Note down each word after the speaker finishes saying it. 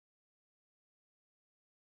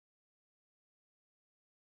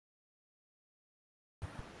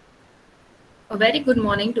A very good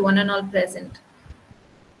morning to one and all present.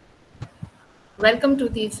 Welcome to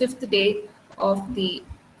the 5th day of the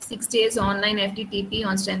 6 days online FDTP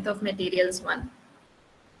on Strength of Materials 1.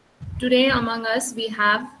 Today among us we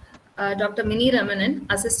have Dr.Mini Remanan,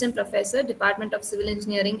 Assistant Professor, Department of Civil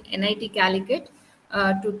Engineering, NIT Calicut,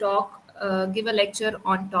 to give a lecture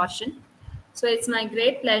on torsion. So it's my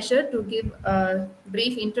great pleasure to give a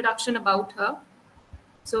brief introduction about her.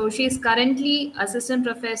 So she is currently Assistant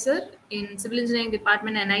Professor in Civil Engineering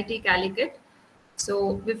Department, NIT Calicut.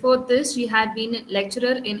 So before this, she had been a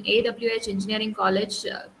lecturer in AWH Engineering College,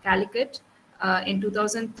 Calicut in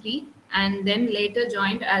 2003, and then later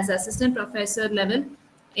joined as assistant professor level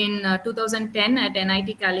in 2010 at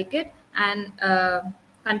NIT Calicut, and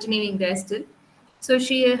continuing there still. So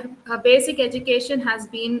her basic education has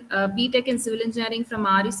been BTech in Civil Engineering from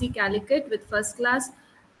REC Calicut with first class,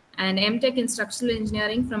 and MTech in Structural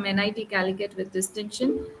Engineering from NIT Calicut with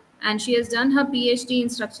distinction. And she has done her PhD in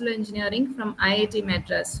Structural Engineering from IIT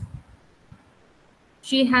Madras.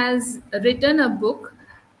 She has written a book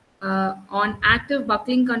on active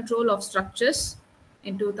buckling control of structures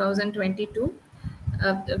in 2022.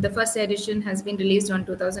 The first edition has been released on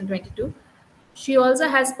 2022. She also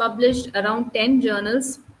has published around 10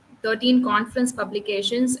 journals, 13 conference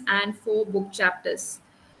publications, and 4 book chapters.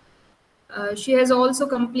 She has also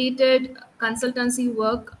completed consultancy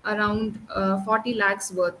work around 40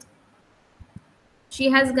 lakhs worth. She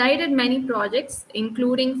has guided many projects,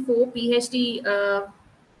 including 4 PhD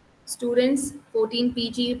students, 14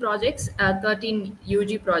 PG projects, 13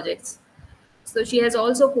 UG projects. So she has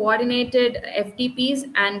also coordinated FDPs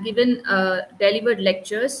and given delivered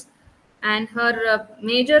lectures. And her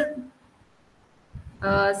major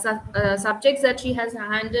subjects that she has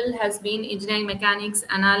handled has been engineering mechanics,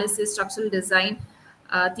 analysis, structural design,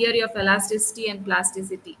 theory of elasticity and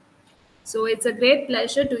plasticity. So it's a great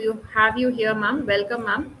pleasure to have you here, ma'am. Welcome,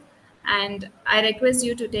 ma'am. And I request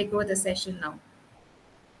you to take over the session now.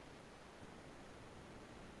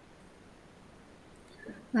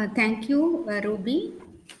 Thank you, Ruby.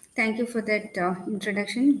 Thank you for that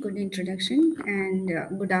introduction, good introduction, and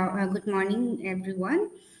good morning, everyone.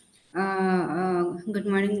 Good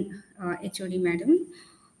morning, HOD madam,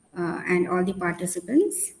 and all the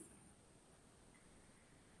participants.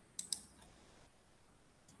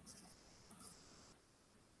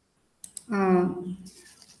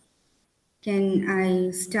 Can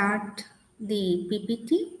I start the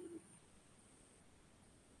PPT?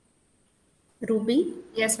 Ruby?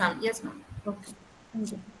 Yes, ma'am. Yes, ma'am. Okay.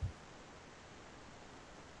 Thank you.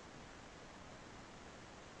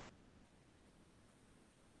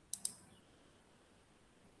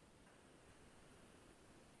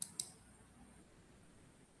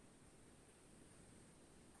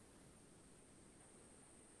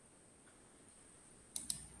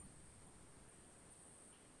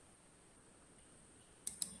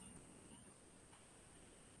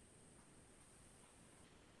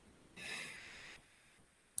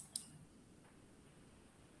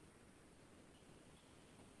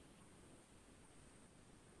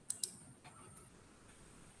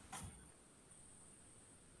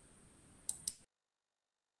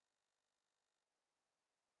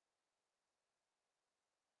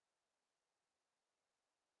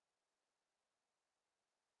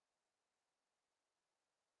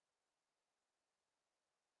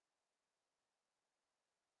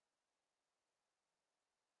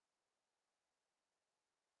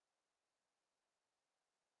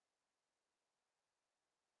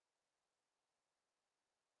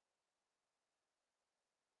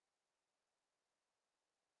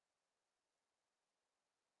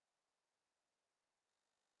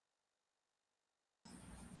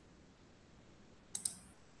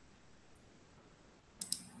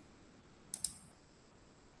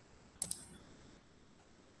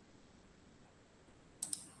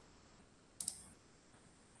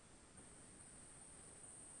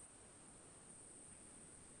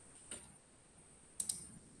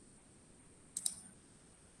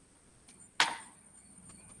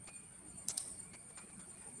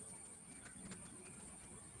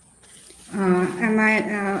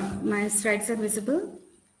 My slides are visible?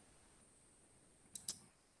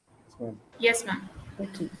 Yes, ma'am.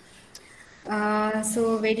 Okay.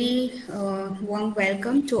 So very warm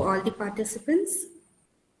welcome to all the participants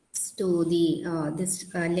to the this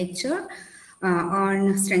lecture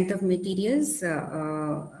on strength of materials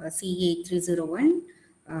CE 301,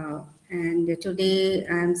 and today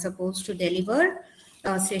I am supposed to deliver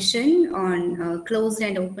a session on closed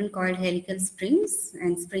and open coiled helical springs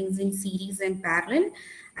and springs in series and parallel,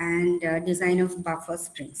 and design of buffer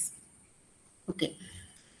springs. Okay.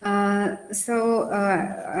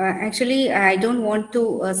 Actually, I don't want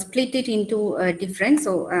to split it into different.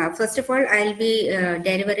 So first of all, I'll be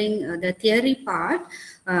delivering the theory part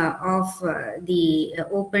of the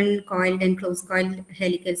open coiled and closed coiled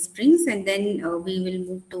helical springs, and then we will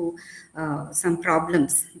move to some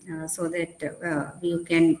problems so that you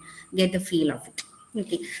can get the feel of it.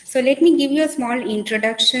 Okay, so let me give you a small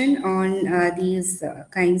introduction on these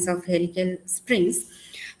kinds of helical springs.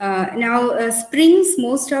 Now, springs,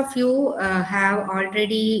 most of you have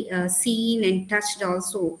already seen and touched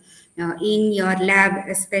also in your lab,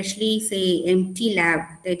 especially say MT lab,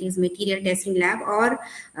 that is material testing lab, or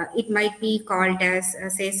it might be called as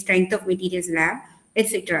say strength of materials lab,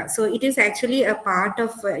 etc. So it is actually a part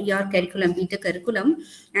of your curriculum, beta curriculum,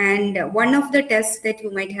 and one of the tests that you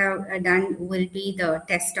might have done will be the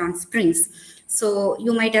test on springs. So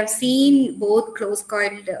you might have seen both closed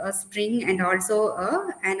coiled spring and also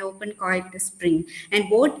an open coiled spring. And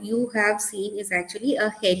what you have seen is actually a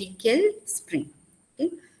helical spring.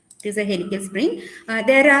 Okay, it is a helical spring.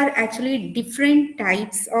 There are actually different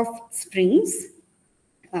types of springs.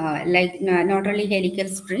 Like not only helical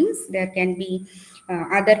springs, there can be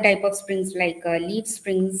other type of springs like leaf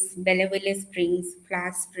springs, Belleville springs,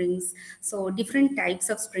 flat springs. So different types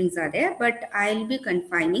of springs are there, but I'll be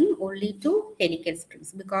confining only to helical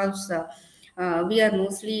springs because we are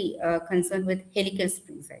mostly concerned with helical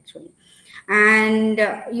springs actually. And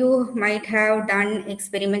you might have done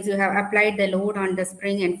experiments, you have applied the load on the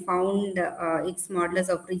spring and found its modulus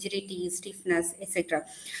of rigidity, stiffness, etc.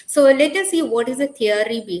 So let us see what is the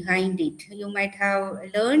theory behind it. You might have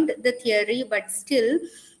learned the theory, but still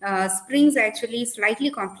springs actually slightly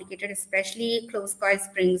complicated, especially closed coil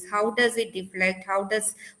springs. How does it deflect?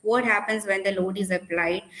 What happens when the load is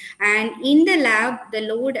applied? And in the lab, the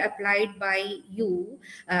load applied by you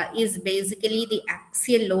is basically the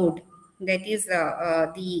axial load. That is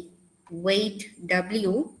the weight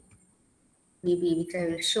W, maybe which I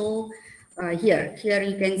will show here. Here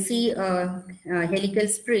you can see a helical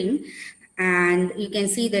spring, and you can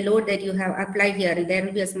see the load that you have applied here. There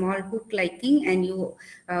will be a small hook-like thing, and you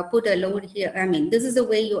put a load here. I mean, this is the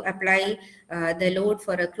way you apply the load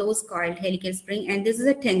for a closed coiled helical spring, and this is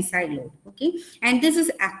a tensile load. Okay, and this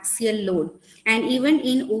is axial load. And even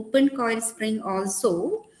in open coil spring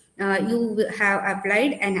also, you have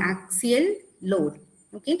applied an axial load.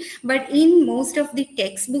 Okay, but in most of the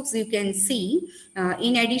textbooks you can see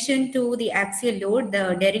in addition to the axial load,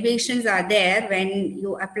 the derivations are there when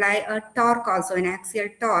you apply a torque, also an axial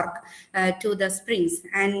torque to the springs,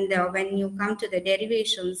 and when you come to the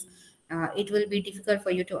derivations, it will be difficult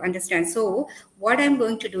for you to understand. So what I'm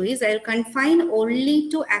going to do is I'll confine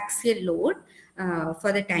only to axial load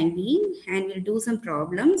for the time being, and we'll do some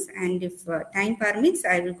problems, and if time permits,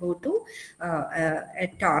 I will go to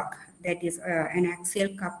a torque, that is an axial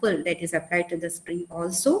couple that is applied to the spring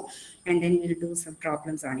also, and then we'll do some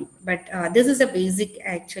problems on it. But this is a basic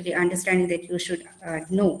actually understanding that you should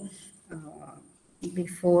know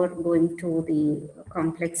before going to the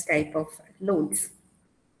complex type of loads.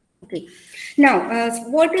 Okay, now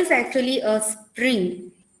what is actually a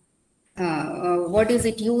spring? What is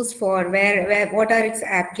it used for, what are its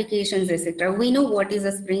applications, etc. We know what is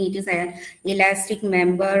a spring. It is an elastic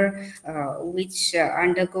member which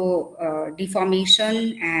undergo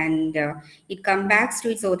deformation, and it comes back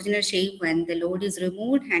to its original shape when the load is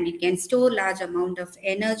removed, and it can store large amount of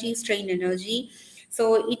energy, strain energy.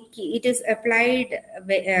 So it is applied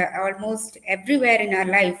almost everywhere in our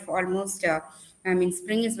life, almost I mean,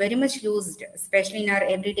 spring is very much used, especially in our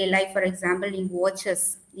everyday life, for example, in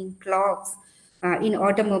watches, in clocks, in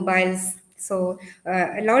automobiles. So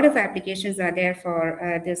a lot of applications are there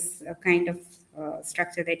for this kind of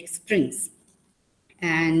structure, that is springs.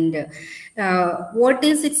 And what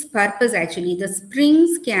is its purpose actually? The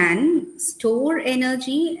springs can store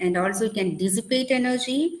energy and also can dissipate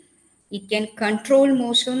energy. It can control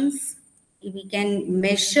motions. We can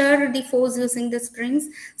measure the force using the springs.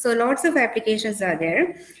 So lots of applications are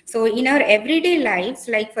there. So in our everyday lives,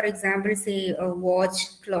 like for example, say a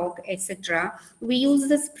watch, clock, etc., we use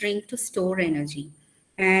the spring to store energy.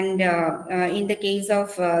 And in the case of,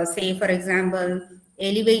 say, for example,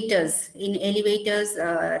 elevators,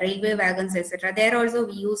 railway wagons, etc., there also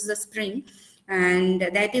we use the spring, and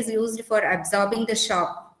that is used for absorbing the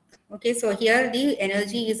shock. Okay, so here the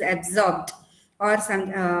energy is absorbed or some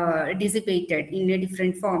dissipated in a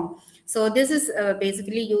different form. So this is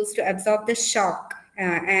basically used to absorb the shock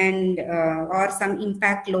and or some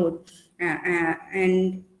impact load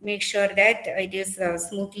and make sure that it is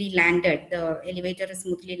smoothly landed, the elevator is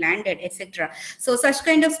smoothly landed, etc. So such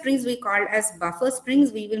kind of springs we call as buffer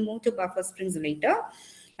springs. We will move to buffer springs later.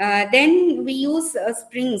 Then we use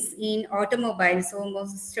springs in automobiles. So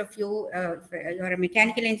most of you, you're a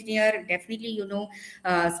mechanical engineer, definitely you know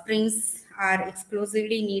springs are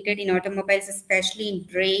exclusively needed in automobiles, especially in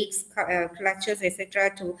brakes, clutches,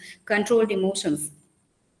 etc., to control the motions.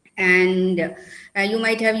 And you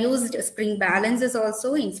might have used spring balances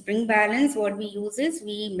also. In spring balance, what we use is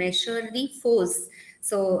we measure the force.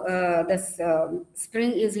 So this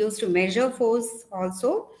spring is used to measure force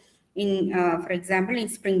also in, for example, in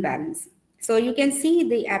spring balance. So you can see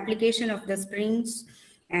the application of the springs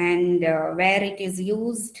and where it is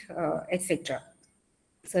used, etc.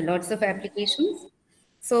 So lots of applications.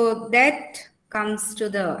 So that comes to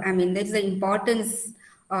the, I mean, that's the importance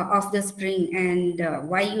of the spring and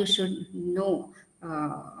why you should know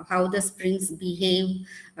how the springs behave,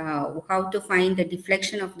 how to find the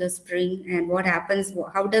deflection of the spring and what happens,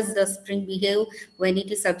 how does the spring behave when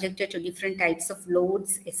it is subjected to different types of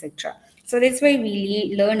loads, etc. So that's why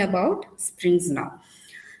we learn about springs now.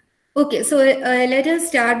 Okay, so let us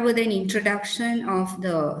start with an introduction of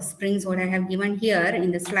the springs, what I have given here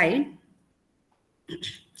in the slide.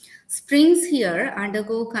 Springs here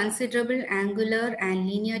undergo considerable angular and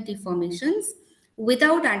linear deformations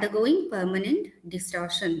without undergoing permanent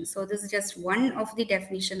distortion. So this is just one of the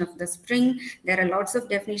definition of the spring. There are lots of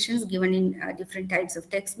definitions given in different types of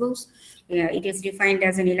textbooks. It is defined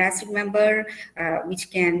as an elastic member which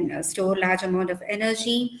can store large amount of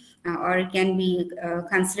energy, or it can be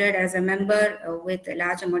considered as a member with a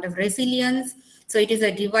large amount of resilience. So it is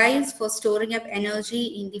a device for storing up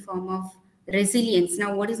energy in the form of resilience.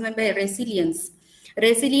 Now, what is meant by resilience?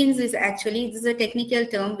 Resilience is actually, this is a technical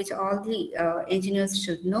term which all the engineers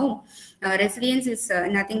should know. Resilience is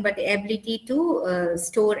nothing but the ability to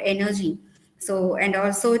store energy. So, and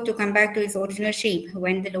also to come back to its original shape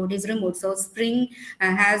when the load is removed. So spring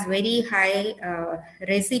has very high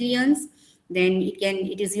resilience. Then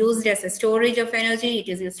it is used as a storage of energy. It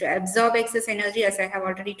is used to absorb excess energy, as I have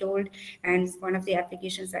already told, and one of the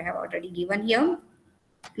applications I have already given here.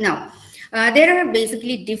 Now, there are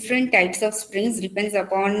basically different types of springs, depends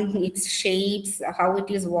upon its shapes, how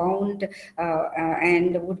it is wound,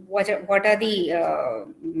 and what are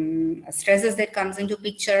the stresses that comes into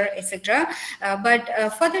picture, etc. But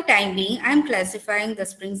for the time being, I'm classifying the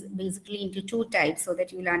springs basically into two types so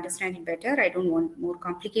that you will understand it better. I don't want more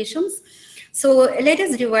complications. So let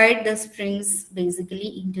us divide the springs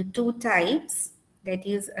basically into two types, that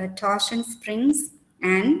is torsion springs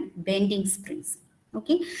and bending springs.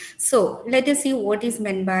 Okay, so let us see what is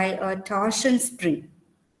meant by a torsion spring.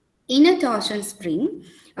 In a torsion spring,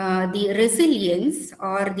 the resilience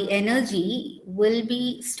or the energy will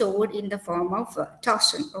be stored in the form of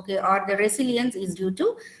torsion, okay, or the resilience is due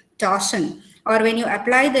to torsion. Or when you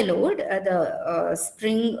apply the load, the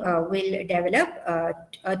spring will develop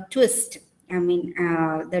a twist. I mean,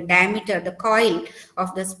 the diameter, the coil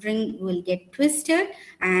of the spring will get twisted,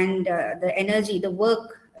 and the energy, the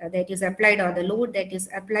work that is applied, or the load that is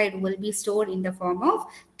applied, will be stored in the form of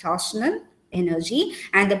torsional energy.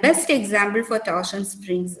 And the best example for torsion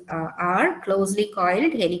springs are closely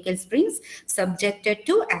coiled helical springs subjected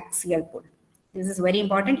to axial pull. This is very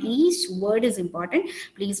important. Each word is important.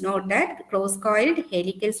 Please note that close coiled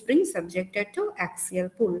helical spring subjected to axial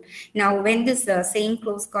pull. Now, when this same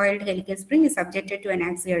close coiled helical spring is subjected to an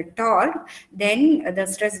axial torque, then the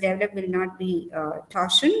stress developed will not be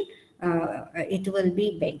torsion, it will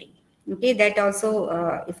be bending. Okay, that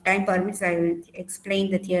also, if time permits, I will explain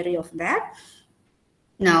the theory of that.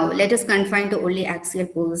 Now, let us confine to only axial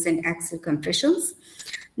pulls and axial compressions.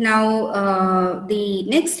 Now, the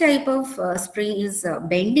next type of spring is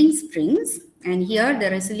bending springs, and here the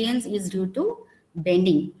resilience is due to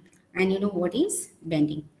bending. And you know what is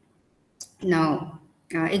bending? Now,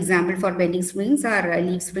 example for bending springs are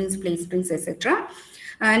leaf springs, plate springs, etc.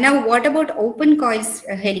 Now, what about open coiled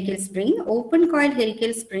helical spring? Open coiled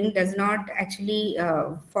helical spring does not actually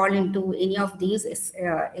fall into any of these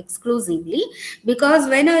exclusively, because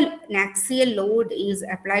when an axial load is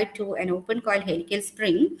applied to an open coiled helical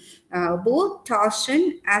spring, both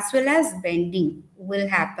torsion as well as bending will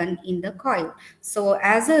happen in the coil. So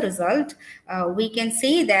as a result, we can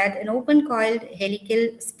say that an open coiled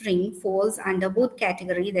helical spring falls under both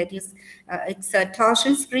category, that is, it's a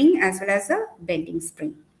torsion spring as well as a bending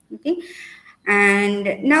spring. Okay,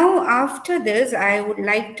 and now after this, I would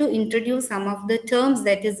like to introduce some of the terms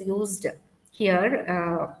that is used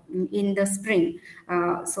here in the spring.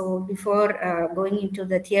 So before going into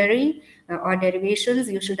the theory or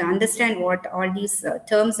derivations, you should understand what all these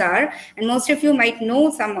terms are. And most of you might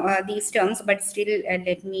know some of these terms, but still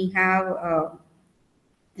let me have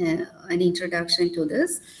an introduction to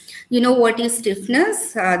this. You know what is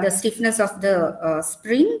stiffness? The stiffness of the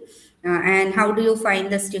spring. And how do you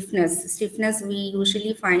find the stiffness? Stiffness we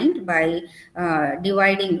usually find by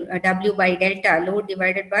dividing W by delta, load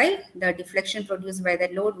divided by the deflection produced by the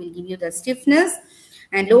load will give you the stiffness.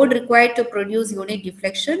 And load required to produce unit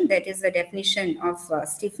deflection, that is the definition of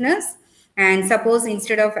stiffness. And suppose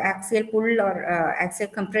instead of axial pull or axial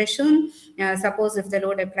compression, suppose if the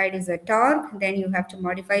load applied is a torque, then you have to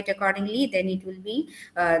modify it accordingly. Then it will be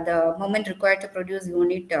the moment required to produce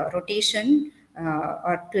unit rotation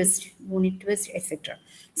or twist, unit twist, etc.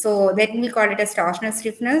 So then we call it as torsional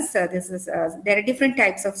stiffness. There are different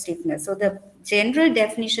types of stiffness. So the general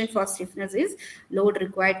definition for stiffness is load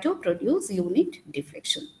required to produce unit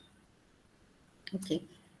deflection. Okay.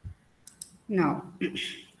 Now,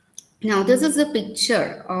 this is a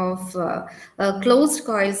picture of a closed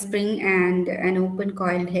coil spring and an open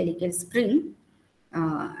coiled helical spring.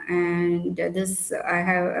 And this I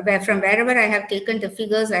have, from wherever I have taken the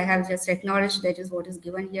figures, I have just acknowledged that is what is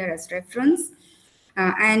given here as reference.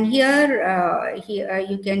 And here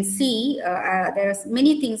you can see there are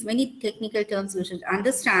many things, many technical terms you should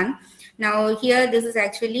understand. Now here, this is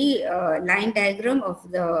actually a line diagram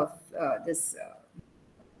of the this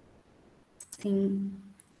thing.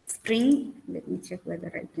 Spring. Let me check whether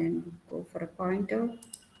I can go for a pointer.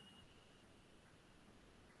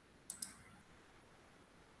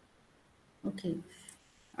 Okay.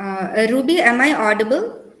 Ruby, am I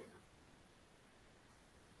audible?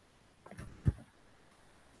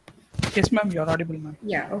 Yes, ma'am, you're audible, ma'am.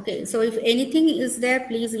 Yeah, okay. So if anything is there,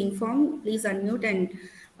 please inform, please unmute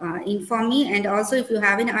and inform me. And also if you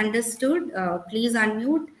haven't understood, please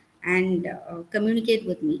unmute and communicate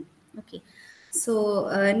with me. Okay. So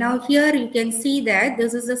now here you can see that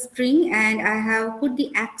this is a spring and I have put the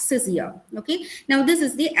axis here. Okay. Now this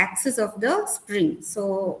is the axis of the spring.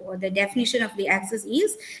 So the definition of the axis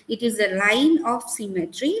is it is a line of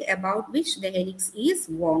symmetry about which the helix is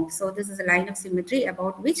wound. So this is a line of symmetry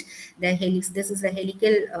about which the helix, this is a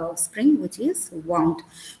helical spring which is wound.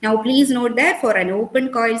 Now please note that for an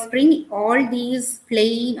open coil spring, all these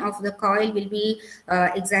plane of the coil will be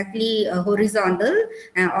exactly horizontal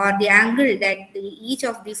or the angle that each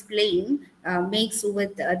of these plane makes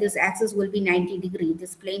with this axis will be 90 degree.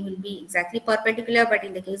 This plane will be exactly perpendicular, but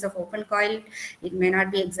in the case of open coil, it may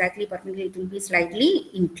not be exactly perpendicular, it will be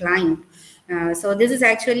slightly inclined. So this is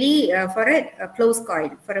actually for a closed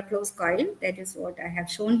coil. For a closed coil, that is what I have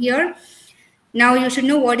shown here. Now you should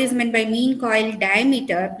know what is meant by mean coil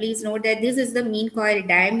diameter. Please note that this is the mean coil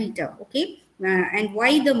diameter. Okay. And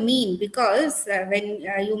why the mean? Because when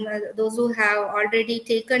those who have already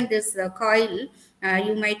taken this coil,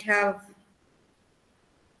 you might have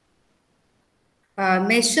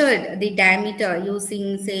measured the diameter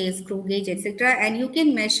using, say, screw gauge, etc. And you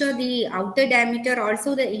can measure the outer diameter,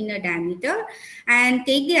 also the inner diameter, and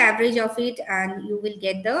take the average of it, and you will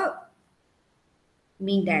get the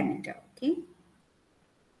mean diameter. Okay.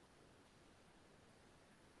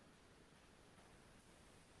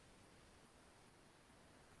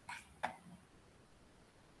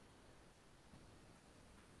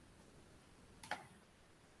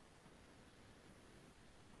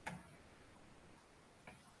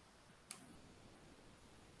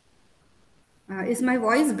 Is my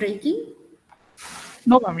voice breaking?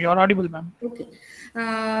 No, ma'am, you're audible, ma'am. Okay.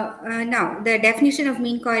 Now, the definition of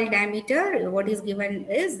mean coil diameter, what is given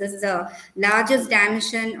is this is the largest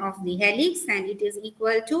dimension of the helix, and it is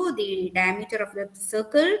equal to the diameter of the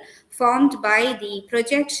circle formed by the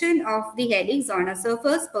projection of the helix on a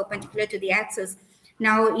surface perpendicular to the axis.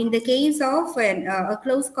 Now, in the case of a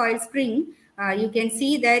closed coil spring, you can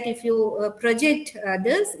see that if you project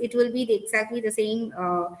this, it will be exactly the same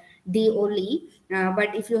D only.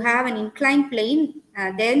 But if you have an inclined plane,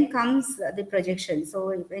 then comes the projection.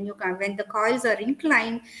 So when the coils are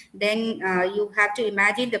inclined, then you have to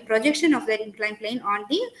imagine the projection of that inclined plane on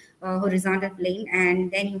the horizontal plane,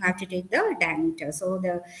 and then you have to take the diameter. So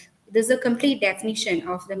this is a complete definition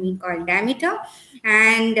of the mean coil diameter,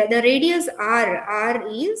 and the radius r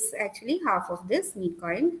is actually half of this mean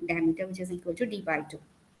coil diameter, which is equal to d by 2.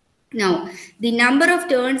 Now, the number of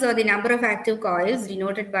turns or the number of active coils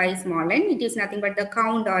denoted by small n, it is nothing but the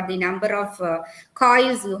count or the number of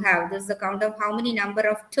coils you have. This is the count of how many number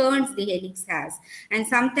of turns the helix has. And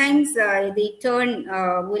sometimes the turn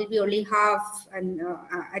will be only half and,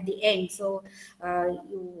 at the end. So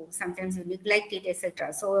sometimes you neglect it,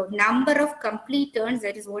 etc. So number of complete turns,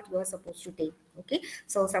 that is what you are supposed to take. Okay.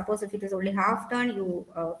 So suppose if it is only half turn, you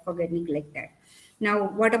neglect that. Now,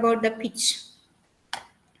 what about the pitch?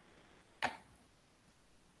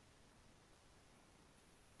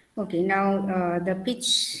 Okay, now the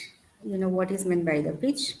pitch, you know what is meant by the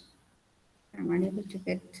pitch. I'm unable to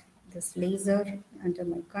get this laser under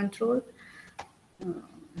my control.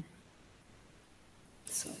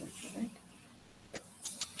 Sorry for that.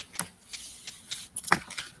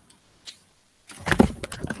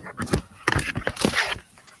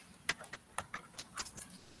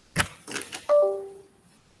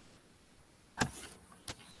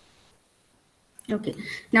 Okay,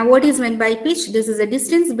 now what is meant by pitch? This is a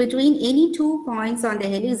distance between any 2 points on the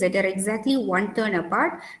helix that are exactly 1 turn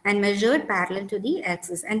apart and measured parallel to the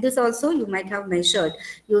axis. And this also you might have measured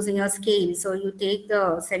using a scale. So you take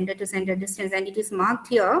the center to center distance, and it is marked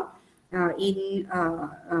here in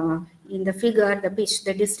the figure, the pitch,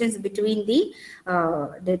 the distance between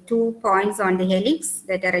the 2 points on the helix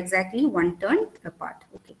that are exactly 1 turn apart.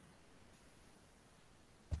 Okay.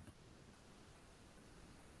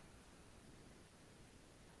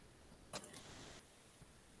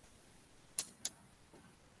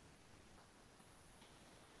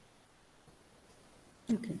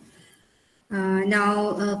 Okay.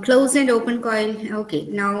 Now closed and open coil. Okay.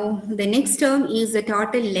 Now the next term is the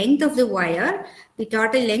total length of the wire. The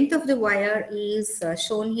total length of the wire is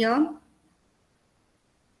shown here.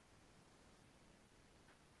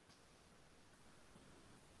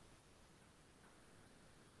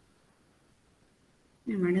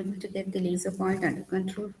 I'm unable to get the laser point under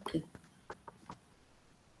control. Okay.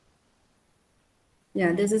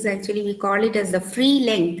 Yeah, this is actually, we call it as the free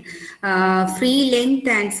length. Free length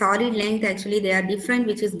and solid length, actually they are different,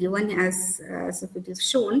 which is given as if it is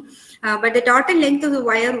shown. But the total length of the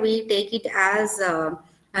wire, we take it as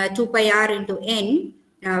 2 pi r into n,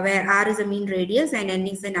 where r is the mean radius and n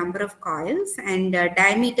is the number of coils, and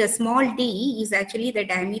diameter small d is actually the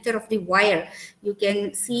diameter of the wire. You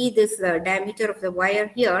can see this diameter of the wire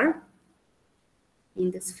here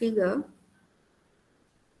in this figure.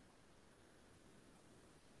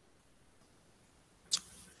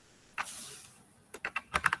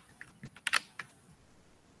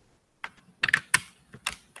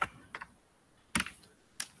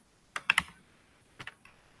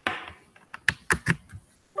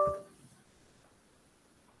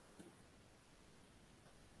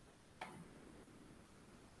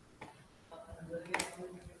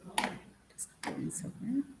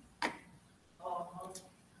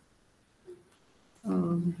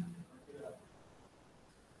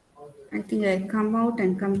 I think I'll come out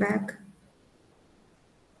and come back.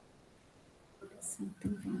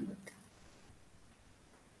 Something wrong with it.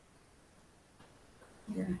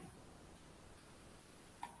 Yeah.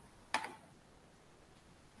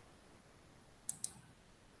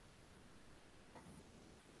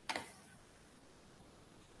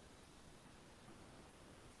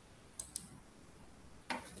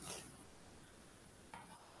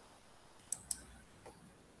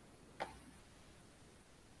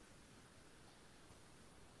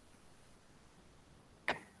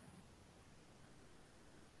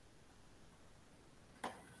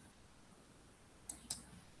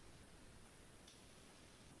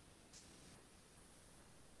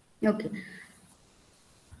 Okay.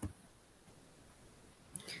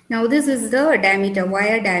 Now this is the diameter,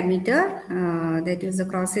 wire diameter. That is the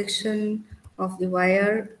cross section of the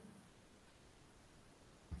wire.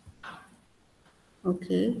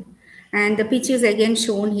 Okay. And the pitch is again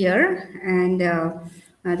shown here. And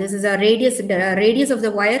this is a radius. The radius of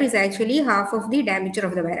the wire is actually half of the diameter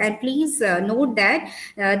of the wire. And please note that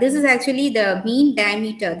this is actually the mean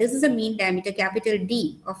diameter. This is the mean diameter, capital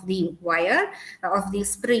D, of the wire, of the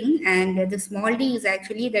spring. And the small d is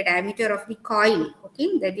actually the diameter of the coil.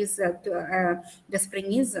 Okay, that is the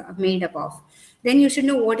spring is made up of. Then you should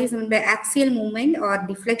know what is meant by axial movement or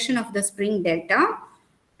deflection of the spring delta.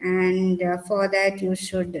 And for that, you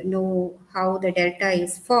should know how the delta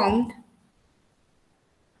is formed.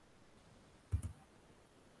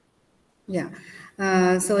 Yeah.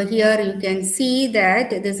 So here you can see that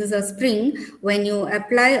this is a spring. When you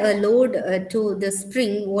apply a load to the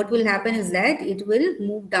spring, what will happen is that it will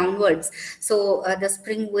move downwards. So the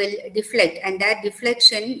spring will deflect, and that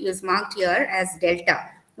deflection is marked here as delta.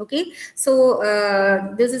 Okay, so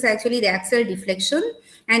this is actually the axial deflection.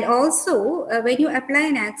 And also when you apply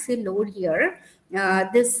an axial load here,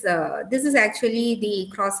 this is actually the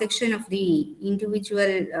cross section of the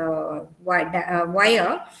individual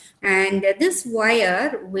wire, and this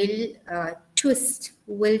wire will twist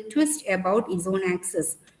about its own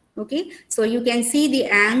axis. Okay, so you can see the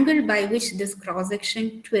angle by which this cross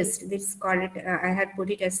section twists. This is called it, I had put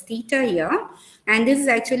it as theta here, and this is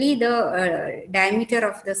actually the diameter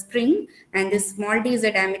of the spring, and this small d is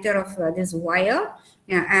the diameter of this wire.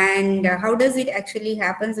 Yeah, and how does it actually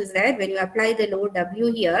happens is that when you apply the load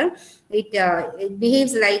W here, it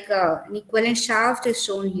behaves like an equivalent shaft is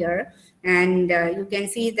shown here. And you can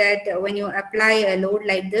see that when you apply a load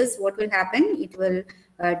like this, what will happen? It will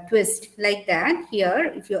twist like that.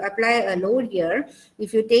 Here, if you apply a load here,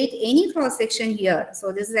 if you take any cross section here,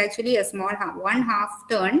 so this is actually a small one-half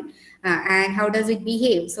turn. And how does it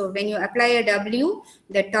behave? So when you apply a W,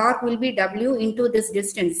 the torque will be W into this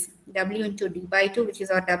distance, W into d by 2, which is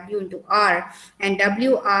our W into R, and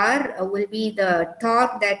WR will be the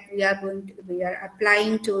torque that we are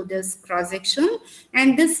applying to this cross section,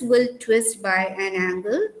 and this will twist by an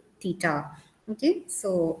angle theta. Okay,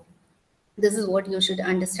 so this is what you should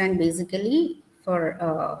understand basically for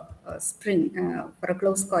a spring, for a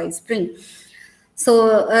closed coil spring.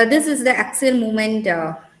 So this is the axial moment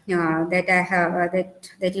that I have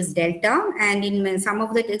that is delta, and in some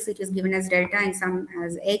of the texts it is given as delta and some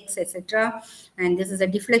as x, etc. And this is a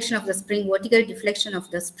deflection of the spring, vertical deflection of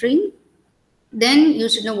the spring. Then you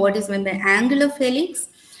should know what is meant by angle of helix.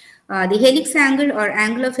 The helix angle or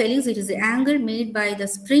angle of helix, it is the angle made by the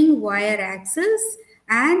spring wire axis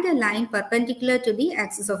and a line perpendicular to the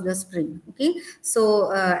axis of the spring. Okay,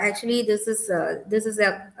 so actually this is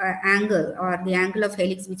a angle or the angle of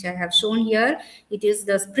helix which I have shown here. It is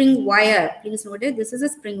the spring wire. Please note that this is a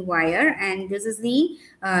spring wire, and this is the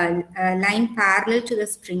line parallel to the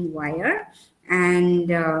spring wire, and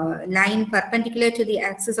line perpendicular to the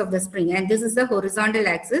axis of the spring, and this is the horizontal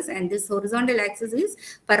axis, and this horizontal axis is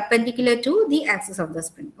perpendicular to the axis of the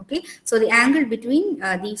spring. Okay, so the angle between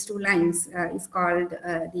these two lines is called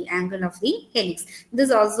the angle of the helix. This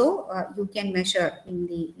also you can measure in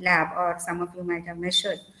the lab, or some of you might have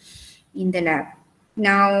measured in the lab.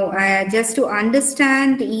 Now just to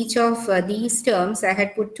understand each of these terms, I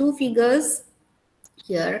had put two figures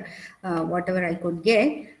here, whatever I could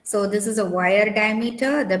get. So this is a wire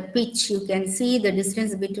diameter, the pitch, you can see the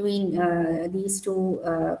distance between these two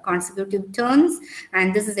consecutive turns,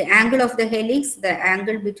 and this is the angle of the helix, the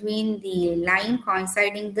angle between the line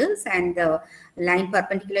coinciding this and the line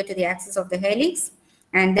perpendicular to the axis of the helix.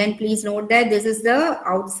 And then please note that this is the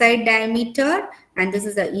outside diameter and this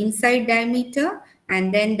is the inside diameter,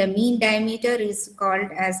 and then the mean diameter is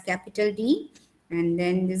called as capital D. And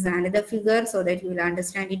then this is another figure so that you will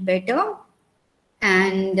understand it better.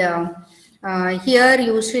 And here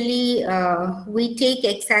usually we take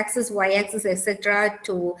x-axis, y-axis, etc.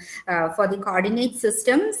 to for the coordinate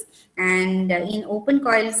systems. And in open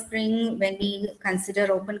coil spring, when we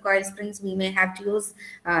consider open coil springs, we may have to use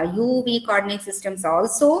UV coordinate systems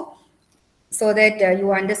also, so that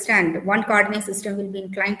you understand one coordinate system will be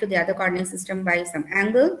inclined to the other coordinate system by some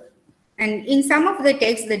angle. And in some of the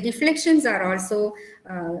texts, the deflections are also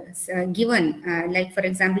given, like for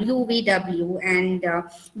example, UVW, and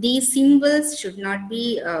these symbols should not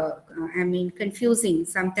be, confusing.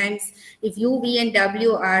 Sometimes if UV and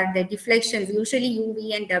W are the deflections, usually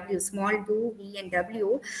UV and W, small u, V and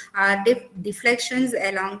W are deflections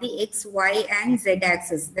along the X, Y and Z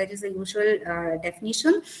axis. That is the usual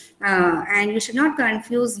definition. And you should not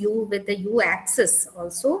confuse U with the U axis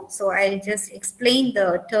also. So I'll just explain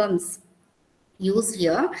the terms used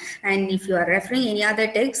here, and if you are referring any other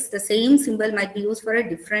text, the same symbol might be used for a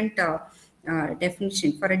different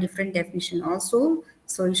definition also.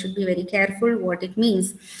 So you should be very careful what it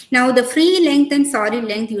means. Now the free length and solid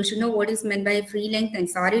length, you should know what is meant by free length and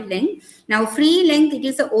solid length. Now free length, it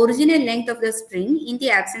is the original length of the spring in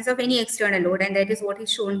the absence of any external load, and that is what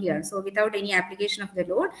is shown here. So without any application of the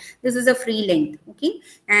load, this is a free length. Okay,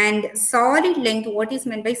 and solid length, what is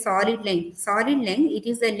meant by solid length? Solid length, it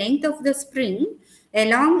is the length of the spring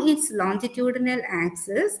along its longitudinal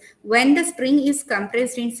axis when the spring is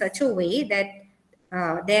compressed in such a way that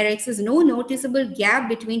there exists no noticeable gap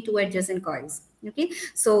between two adjacent coils. Okay,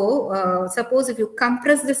 so suppose if you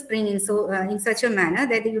compress the spring in such a manner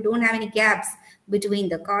that you don't have any gaps between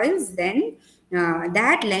the coils, then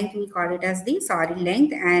that length we call it as the solid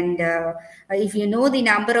length. And if you know the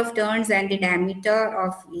number of turns and the diameter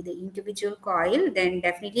of the individual coil, then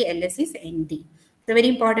definitely LS is ND. It's a very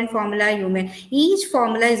important formula. Each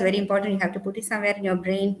formula is very important. You have to put it somewhere in your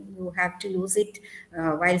brain. You have to use it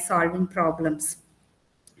while solving problems.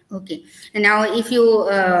 Okay, and now if you,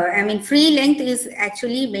 free length is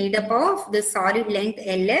actually made up of the solid length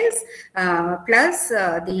LS plus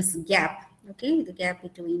this gap, okay, the gap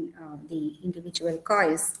between the individual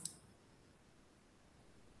coils.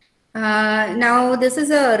 Now this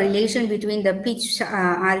is a relation between the pitch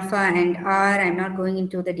alpha and R. I'm not going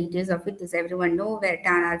into the details of it. Does everyone know where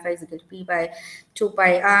tan alpha is equal to P by 2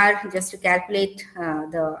 pi R, just to calculate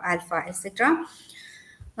the alpha, etc.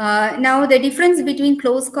 Now the difference between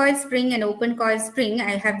closed coil spring and open coil spring,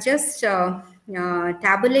 I have just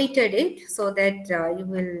tabulated it so that you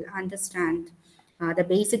will understand the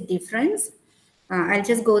basic difference. I'll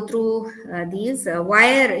just go through these.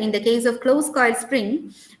 Wire, in the case of closed coil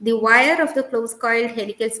spring, the wire of the closed coil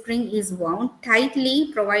helical spring is wound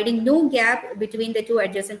tightly, providing no gap between the two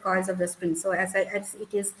adjacent coils of the spring. So as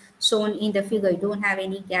it is shown in the figure, you don't have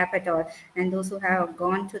any gap at all. And those who have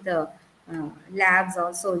gone to the labs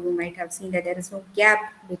also, you might have seen that there is no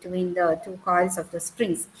gap between the two coils of the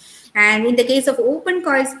springs. And in the case of open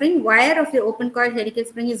coil spring, wire of the open coil helical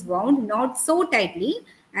spring is wound not so tightly,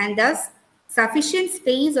 and thus sufficient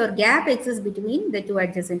space or gap exists between the two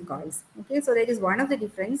adjacent coils. Okay, so that is one of the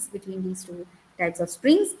difference between these two types of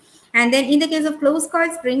springs. And then in the case of closed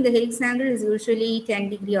coil spring, the helix angle is usually 10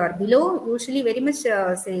 degree or below, usually very much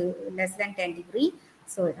say less than 10 degree.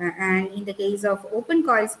 So, and in the case of open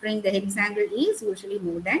coil spring, the helix angle is usually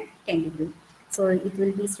more than 10 degree. So it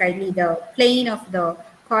will be slightly, the plane of the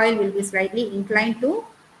coil will be slightly inclined to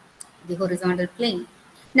the horizontal plane.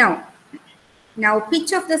 Now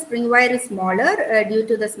pitch of the spring wire is smaller due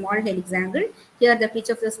to the small helix angle. Here the pitch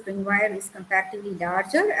of the spring wire is comparatively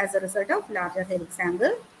larger as a result of larger helix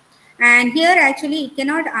angle. And here actually it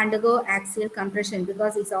cannot undergo axial compression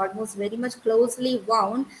because it's almost very much closely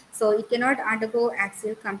wound. So it cannot undergo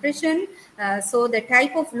axial compression. So the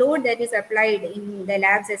type of load that is applied in the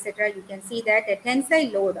labs, etc., you can see that a tensile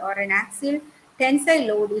load or an axial tensile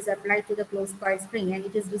load is applied to the closed coil spring, and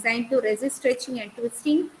it is designed to resist stretching and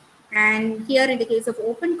twisting. And here in the case of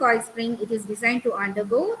open coil spring, it is designed to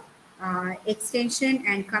undergo extension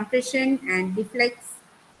and compression and deflects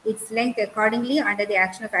its length accordingly under the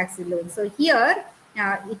action of axial load. So here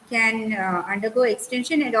it can undergo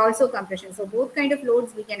extension and also compression. So both kind of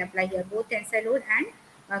loads we can apply here, both tensile load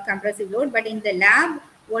and compressive load. But in the lab,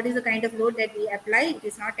 what is the kind of load that we apply? It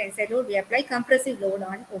is not tensile load. We apply compressive load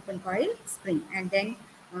on open coil spring, and then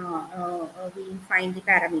we find the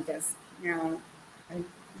parameters,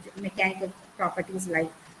 mechanical properties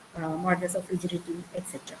like modulus of rigidity,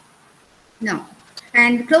 etc. Now,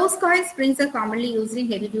 and closed coil springs are commonly used in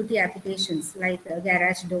heavy duty applications like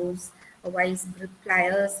garage doors, vice grip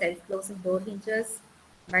pliers, self-closing door hinges,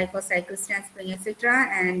 bike or cycle stand spring, etc.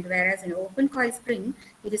 And whereas in open coil spring,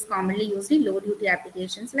 it is commonly used in low duty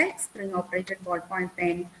applications like spring operated ballpoint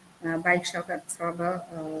pen, bike shock absorber,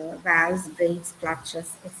 valves, brakes,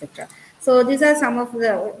 clutches, etc. So these are some of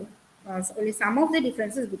the only some of the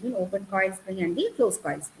differences between open coil spring and the closed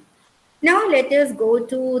coil spring. Now let us go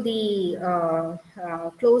to the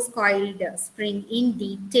closed coiled spring in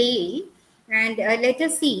detail, and let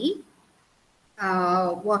us see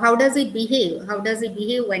how does it behave? How does it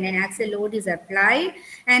behave when an axial load is applied,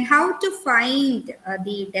 and how to find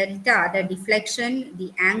the delta, the deflection,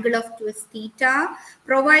 the angle of twist theta,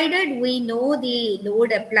 provided we know the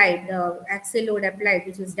load applied, the axial load applied,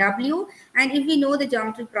 which is W, and if we know the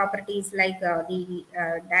geometric properties like the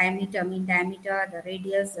diameter, mean diameter, the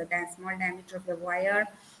radius, the small diameter of the wire,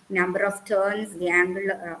 number of turns, the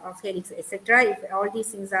angle of helix, etc. If all these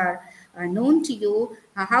things are known to you,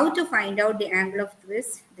 how to find out the angle of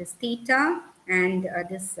twist, this theta, and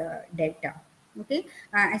this delta. Okay,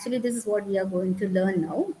 actually this is what we are going to learn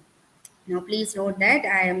now. Now please note that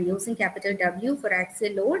I am using capital W for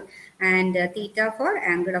axial load and theta for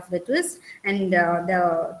angle of the twist, and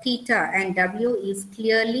the theta and W is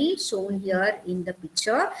clearly shown here in the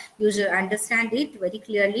picture. You should understand it very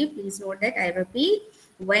clearly. Please note that, I repeat,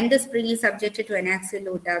 when the spring is subjected to an axial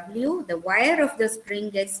load W, the wire of the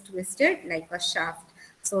spring gets twisted like a shaft.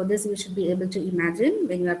 So this you should be able to imagine.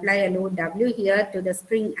 When you apply a load W here to the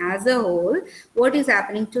spring as a whole, what is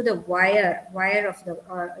happening to the wire of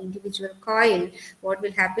the individual coil? What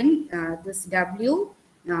will happen? This W,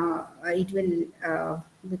 it will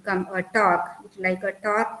become a torque. Like a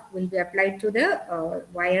torque will be applied to the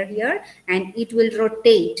wire here, and it will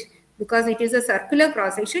rotate. Because it is a circular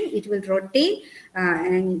cross section, it will rotate,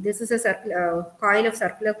 and this is a coil of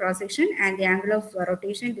circular cross section, and the angle of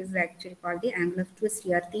rotation, this is actually called the angle of twist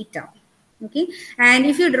here, theta. Okay, and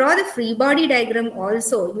if you draw the free body diagram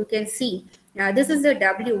also, you can see this is the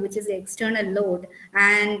W, which is the external load,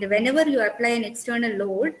 and whenever you apply an external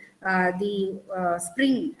load, the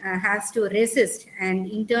spring has to resist, and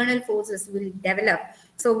internal forces will develop.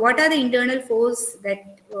 So what are the internal forces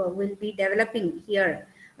that will be developing here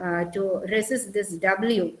to resist this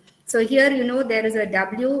W? So here, you know, there is a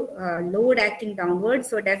W load acting downward.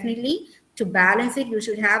 So definitely to balance it, you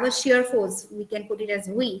should have a shear force. We can put it as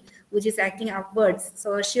V, which is acting upwards.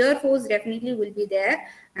 So a shear force definitely will be there,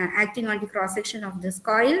 acting on the cross section of this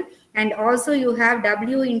coil. And also you have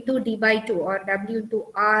W into D by 2 or W into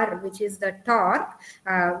R, which is the torque,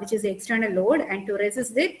 which is the external load. And to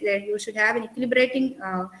resist it, you should have an equilibrating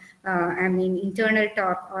internal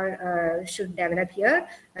torque or should develop here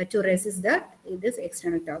to resist this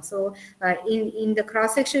external torque. So in the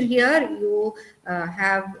cross section here, you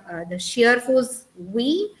have the shear force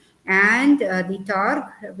V and the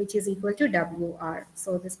torque, which is equal to WR.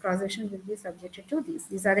 So this cross section will be subjected to these.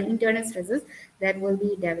 These are the internal stresses that will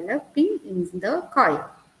be developing in the coil.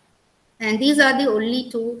 And these are the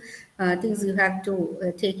only two things you have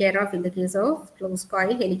to take care of in the case of closed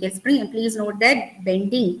coil helical spring. And please note that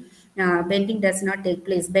bending does not take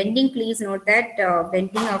place. Bending, please note that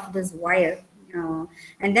bending of this wire,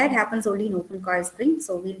 and that happens only in open coil spring.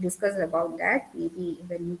 So we'll discuss about that maybe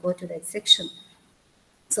when we go to that section.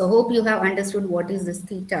 So hope you have understood what is this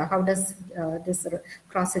theta, how does this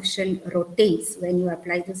cross section rotates when you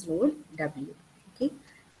apply this load W. Okay.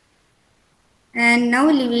 And now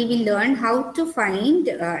we will learn how to find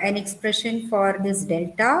an expression for this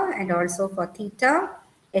delta and also for theta,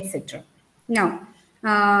 etc. Now,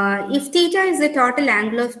 if theta is the total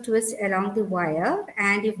angle of twist along the wire,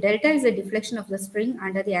 and if delta is the deflection of the spring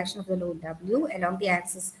under the action of the load W along the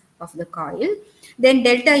axis of the coil, then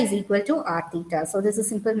delta is equal to r theta. So this is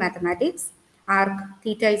simple mathematics. Arc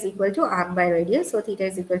theta is equal to arc by radius. So theta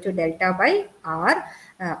is equal to delta by r,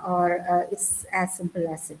 or it's as simple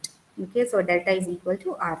as it. Okay, so delta is equal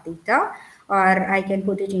to r theta, or I can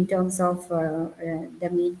put it in terms of the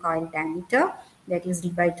mean coil diameter, that is d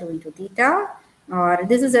by 2 into theta, or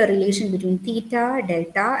this is a relation between theta,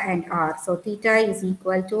 delta and r. So theta is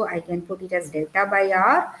equal to, I can put it as delta by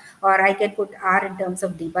r, or I can put r in terms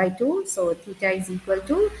of d by 2. So theta is equal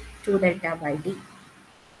to 2 delta by d.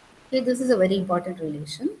 Okay, this is a very important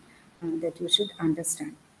relation that you should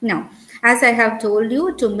understand. Now, as I have told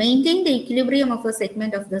you, to maintain the equilibrium of a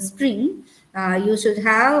segment of the spring, you should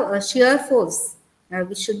have a shear force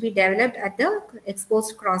which should be developed at the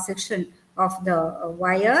exposed cross section of the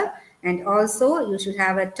wire, and also you should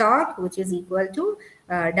have a torque which is equal to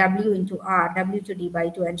W into R, W to D by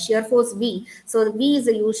 2, and shear force V. So V is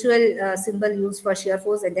the usual symbol used for shear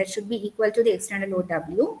force, and that should be equal to the external load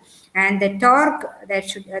W, and the torque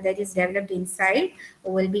that is developed inside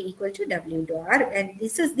will be equal to W into R. And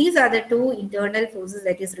these are the two internal forces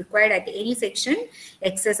that is required at any section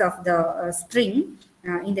excess of the spring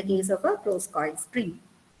in the case of a closed coil spring.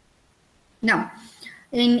 Now,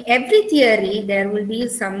 in every theory, there will be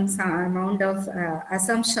some amount of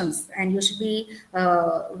assumptions, and you should be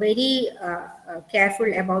very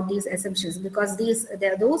careful about these assumptions, because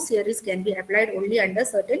those theories can be applied only under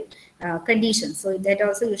certain conditions. So that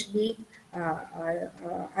also you should be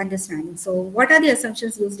understanding. So what are the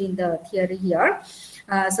assumptions used in the theory here?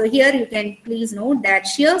 So here you can please note that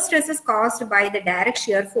shear stresses caused by the direct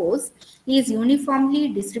shear force is uniformly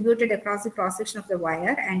distributed across the cross section of the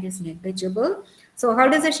wire and is negligible. So how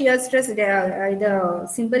does the shear stress, the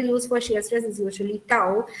symbol used for shear stress is usually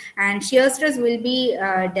tau, and shear stress will be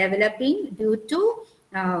developing due to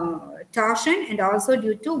torsion and also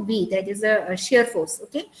due to V, that is a shear force.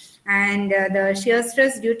 Okay, and the shear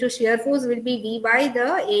stress due to shear force will be V by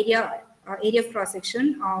the area of cross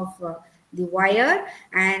section of the wire,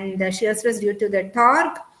 and the shear stress due to the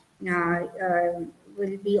torque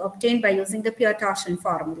will be obtained by using the pure torsion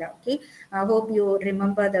formula. Okay, I hope you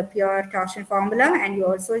remember the pure torsion formula, and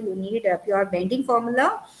you need a pure bending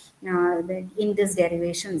formula in these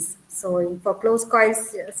derivations. So for closed coil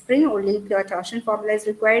spring, only pure torsion formula is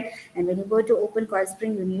required, and when you go to open coil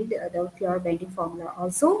spring, you need the pure bending formula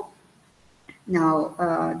also.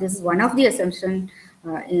 Now, this is one of the assumptions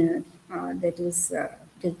that is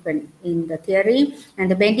taken in the theory,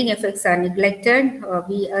 and the bending effects are neglected.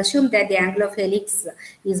 We assume that the angle of helix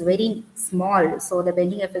is very small, so the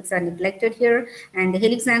bending effects are neglected here, and the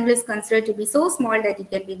helix angle is considered to be so small that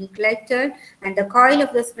it can be neglected, and the coil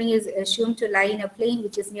of the spring is assumed to lie in a plane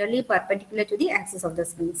which is nearly perpendicular to the axis of the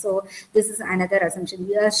spring. So this is another assumption.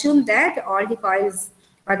 We assume that all the coils,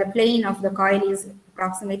 or the plane of the coil, is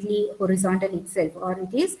approximately horizontal itself, or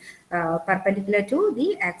it is perpendicular to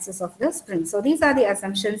the axis of the spring. So these are the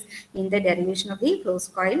assumptions in the derivation of the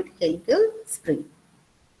closed coiled helical spring.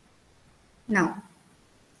 Now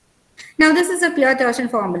this is a pure torsion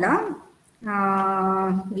formula.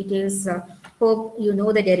 It is hope you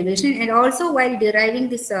know the derivation, and also while deriving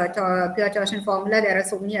this pure torsion formula, there are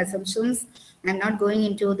so many assumptions. I'm not going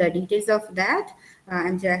into the details of that.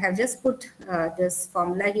 and I have just put this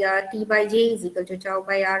formula here. T by J is equal to tau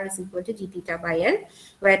by R is equal to G theta by L,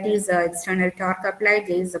 where T is external torque applied,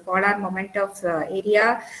 J is the polar moment of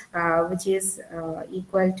area, which is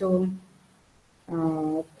equal to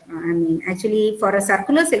actually for a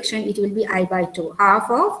circular section, it will be I by 2, half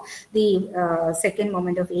of the second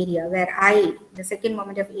moment of area, where I, the second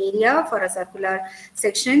moment of area for a circular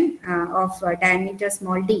section of diameter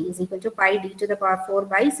small d is equal to pi d to the power 4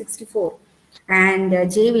 by 64.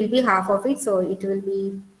 And J will be half of it, so it will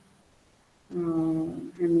be,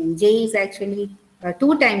 J is actually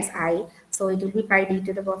 2 times I, so it will be pi d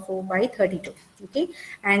to the power 4 by 32. Okay,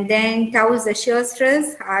 and then tau is the shear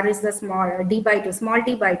stress, R is the small d by 2, small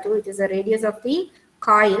d by 2, it is the radius of the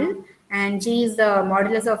coil, and G is the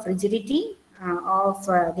modulus of rigidity of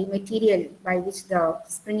the material by which the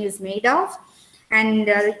spring is made of. And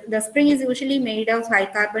the spring is usually made of high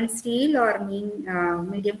carbon steel or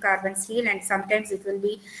medium carbon steel, and sometimes it will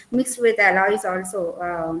be mixed with alloys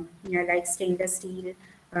also, like stainless steel,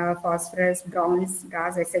 phosphorus, bronze,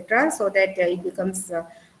 brass, etc., so that it becomes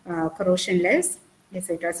corrosionless,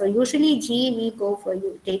 etc. So usually G we go for,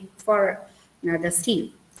 you take for the steel.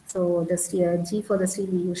 So the steel, G for the steel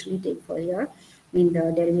we usually take for here in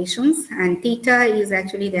the derivations, and theta is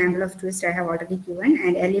actually the angle of twist I have already given,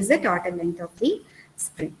 and L is the total length of the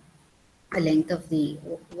spring, the length of the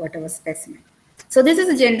whatever specimen. So this is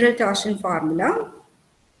a general torsion formula.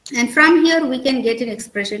 And from here, we can get an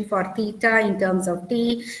expression for theta in terms of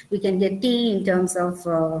T. We can get T in terms of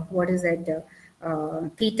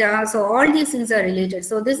theta. So all these things are related.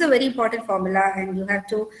 So this is a very important formula, and you have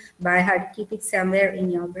to by heart keep it somewhere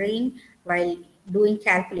in your brain while doing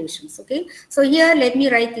calculations. Okay. So here, let me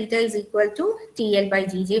write theta is equal to TL by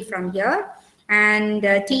GJ from here. And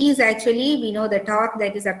T is actually, we know the torque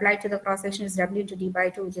that is applied to the cross section is W into D by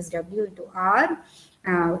 2, which is W into R.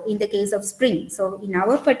 In the case of spring. So in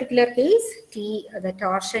our particular case, T, the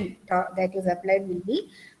torsion that is applied will be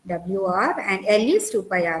WR, and L is 2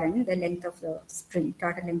 pi Rn, the length of the spring,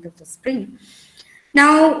 total length of the spring.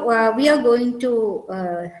 Now we are going to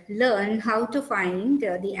learn how to find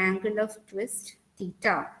the angle of twist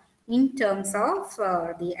theta in terms of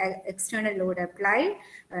the external load applied,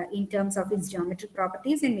 in terms of its geometric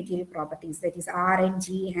properties and material properties, that is R and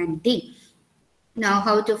G and D. Now,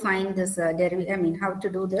 how to find this derivation? How to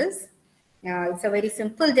do this? It's a very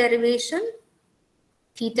simple derivation.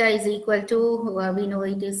 Theta is equal to, we know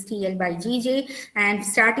it is TL by GJ, and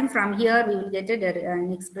starting from here, we will get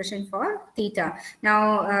an expression for theta.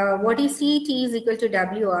 Now, what is T? T is equal to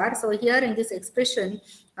WR. So here in this expression,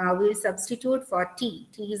 we will substitute for T.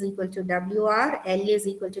 T is equal to WR, L is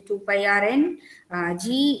equal to 2 pi Rn,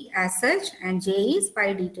 G as such, and J is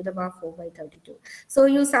pi d to the power 4 by 32. So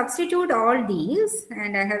you substitute all these,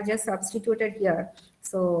 and I have just substituted here.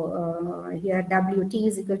 So here WT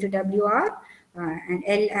is equal to WR, and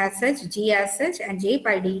L as such, G as such, and J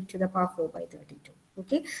pi d to the power 4 by 32.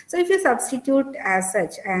 Okay, so if you substitute as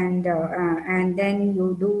such, and then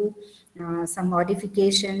you do some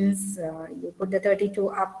modifications, you put the 32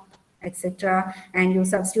 up, etc., and you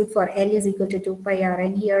substitute for L is equal to 2 pi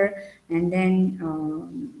Rn here, and then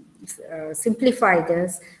simplify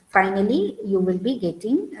this. Finally, you will be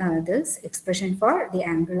getting this expression for the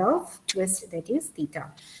angle of twist, that is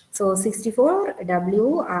theta. So 64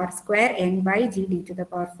 W R square N by G d to the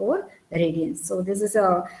power 4 radians. So this is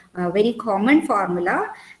a very common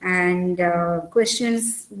formula, and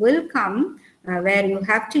questions will come where you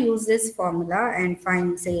have to use this formula and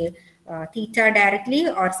find, say, theta directly,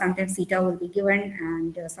 or sometimes theta will be given,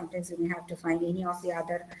 and sometimes you may have to find any of the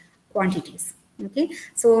other quantities. Okay,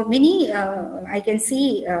 so many, I can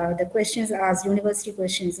see the questions asked, university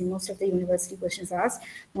questions, in most of the university questions asked,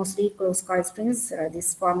 mostly closed coil springs,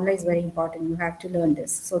 this formula is very important, you have to learn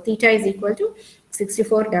this. So theta is equal to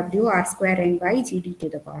 64 W R square N by G d to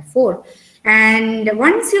the power 4. And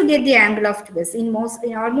once you get the angle of twist, in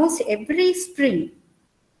almost every spring,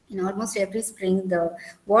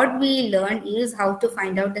 what we learn is how to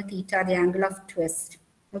find out the theta, the angle of twist.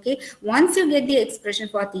 Okay, once you get the expression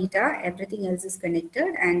for theta, everything else is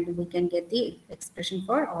connected, and we can get the expression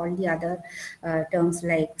for all the other terms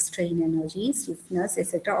like strain energy, stiffness,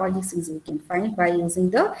 etc. All these things we can find by using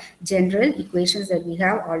the general equations that we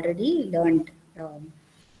have already learned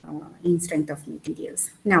in strength of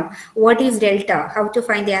materials. Now, what is delta? How to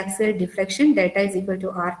find the axial deflection? Delta is equal to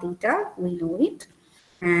R theta, we know it,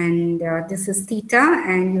 and this is theta,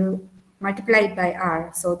 and you multiply it by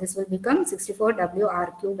R. So this will become 64 W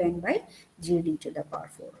R cube N by G d to the power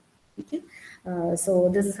 4. Okay.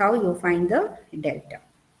 So this is how you find the delta.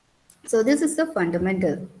 So this is the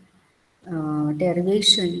fundamental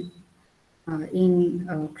derivation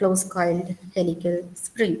in closed coiled helical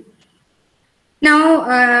spring.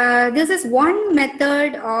 Now, this is one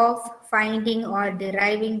method of finding or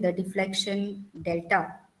deriving the deflection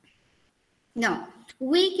delta. Now,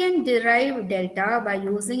 we can derive delta by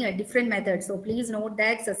using a different method. So please note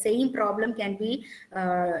that the same problem can be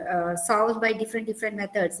solved by different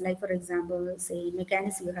methods. Like for example, say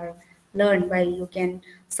mechanics you have learned by you can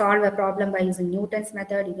solve a problem by using Newton's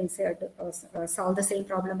method. You can say, solve the same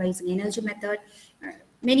problem by using energy method.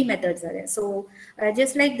 Many methods are there. So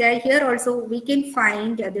just like that, here also we can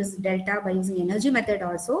find this delta by using energy method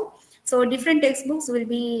also. So different textbooks will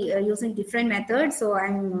be using different methods. So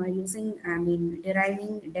I'm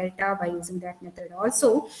deriving delta by using that method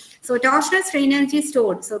also. So torsional strain energy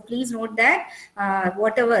stored. So please note that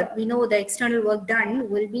whatever we know the external work done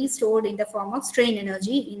will be stored in the form of strain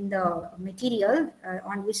energy in the material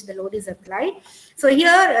on which the load is applied. So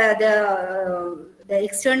here the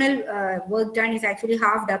external work done is actually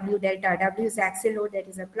half W delta. W is axial load that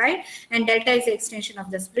is applied, and delta is the extension of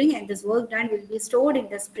the spring, and this work done will be stored in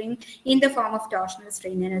the spring in the form of torsional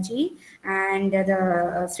strain energy, and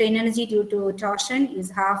the strain energy due to torsion is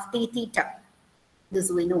half T theta. This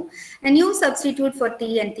we know. And you substitute for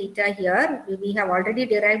T and theta here. We have already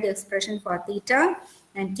derived the expression for theta,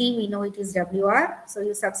 and T we know it is WR. So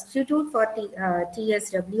you substitute for T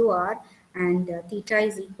as WR, and theta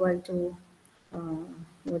is equal to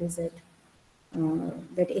what is it?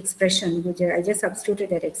 That expression, which I just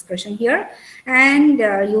substituted that expression here, and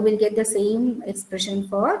you will get the same expression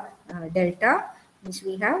for delta, which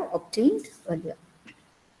we have obtained earlier.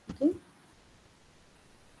 Okay.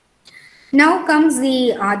 Now comes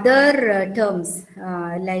the other terms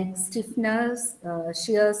like stiffness,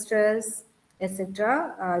 shear stress,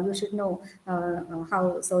 etc. You should know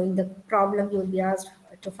how. So in the problem, you will be asked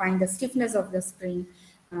to find the stiffness of the spring.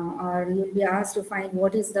 Or you'll be asked to find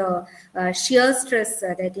what is the shear stress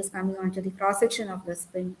that is coming onto the cross section of the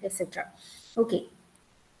spring, etc. Okay.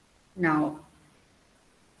 Now,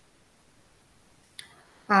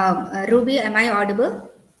 Ruby, am I audible?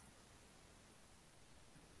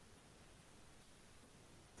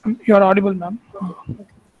 You're audible, ma'am.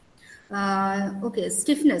 Okay,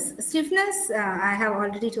 stiffness. Stiffness, I have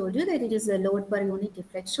already told you that it is a load per unit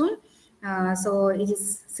deflection. So it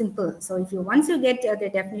is simple. So if you once you get the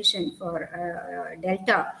definition for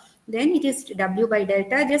delta, then it is W by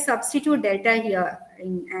delta. Just substitute delta here,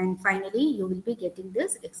 and finally you will be getting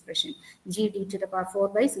this expression G d to the power 4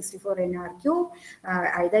 by 64 nr cube.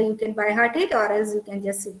 Either you can by heart it, or else you can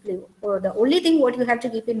just simply. The only thing what you have to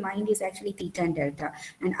keep in mind is actually theta and delta,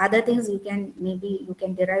 and other things you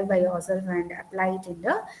can derive by yourself and apply it in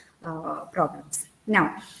the problems.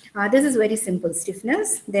 Now, this is very simple.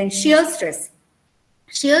 Stiffness, then shear stress.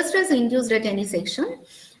 Shear stress induced at any section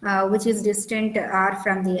which is distant R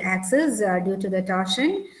from the axis due to the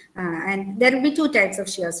torsion. And there will be two types of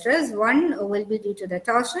shear stress. One will be due to the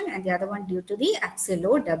torsion, and the other one due to the axial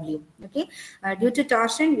load W. Okay, due to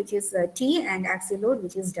torsion, which is T, and axial load,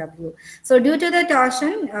 which is W. So due to the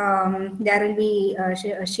torsion, there will be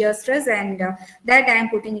shear stress, and that I am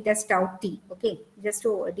putting it as tau T. Okay, just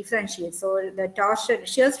to differentiate. So the torsion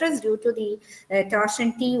shear stress due to the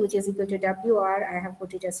torsion T, which is equal to WR, I have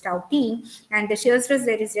put it as tau T, and the shear stress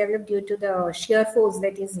that is developed due to the shear force,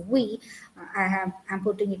 that is V, I'm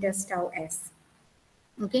putting it as tau S.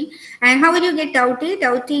 Okay, and how will you get tau T?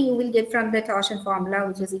 Tau T you will get from the torsion formula,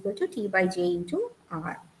 which is equal to T by J into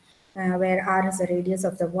R, where R is the radius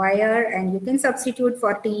of the wire, and you can substitute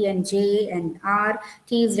for T and J and R.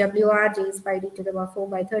 T is WR, J is pi d to the power 4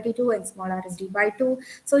 by 32, and small r is d by 2.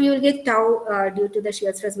 So you will get tau due to the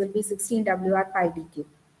shear stress will be 16 WR pi dq.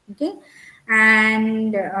 Okay,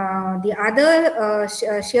 and the other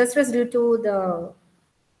shear stress due to the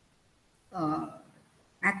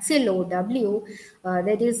axial load W,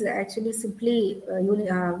 that is actually simply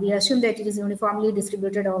we assume that it is uniformly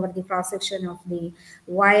distributed over the cross section of the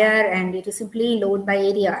wire, and it is simply load by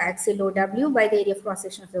area, axial load W by the area of cross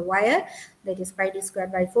section of the wire, that is pi d square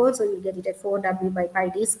by 4. So you get it at 4W by pi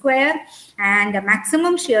d square, and the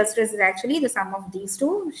maximum shear stress is actually the sum of these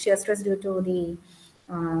two: shear stress due to the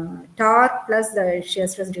torque plus the shear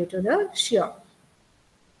stress due to the shear.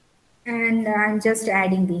 And I'm just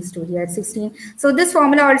adding these two here, 16. So this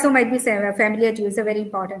formula also might be familiar to you. It's a very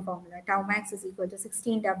important formula. Tau max is equal to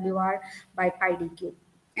 16 WR by pi dq.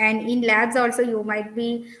 And in labs also, you might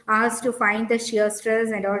be asked to find the shear stress,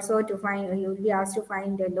 and also to find, you'll be asked to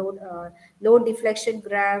find the load deflection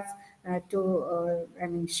graph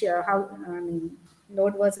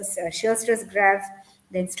load versus shear stress graph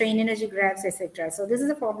then strain energy graphs, etc. So this is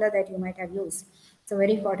a formula that you might have used. So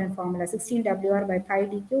very important formula, 16 WR by pi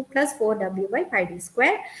d cube plus 4 W by pi d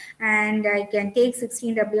square. And I can take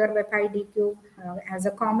 16 WR by pi d cube as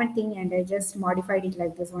a common thing, and I just modified it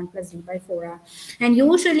like this, 1 plus d by 4R. And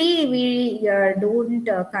usually we don't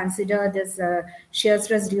consider this shear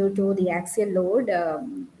stress due to the axial load.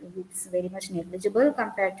 It's very much negligible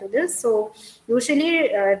compared to this. So usually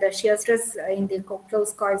the shear stress in the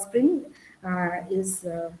closed coil spring is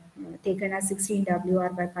taken as 16 WR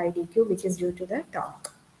by pi d cube, which is due to the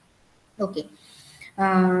torque. Okay.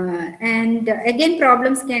 And again,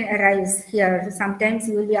 problems can arise here. Sometimes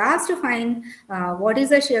you will be asked to find what is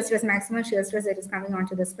the shear stress, maximum shear stress that is coming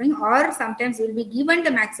onto the spring, or sometimes you will be given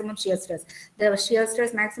the maximum shear stress, the shear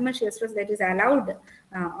stress, maximum shear stress that is allowed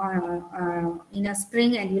in a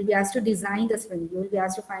spring, and you will be asked to design the spring. You will be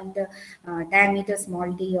asked to find the diameter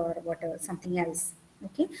small d or whatever, something else.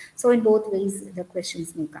 Okay, so in both ways the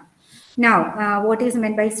questions may come. Now, what is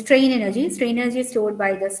meant by strain energy? Strain energy is stored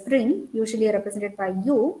by the spring, usually represented by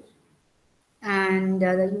U. And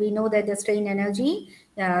we know that the strain energy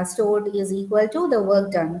stored is equal to the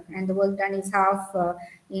work done. And the work done is half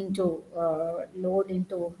into load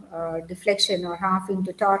into deflection, or half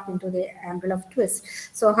into torque into the angle of twist.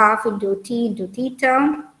 So half into T into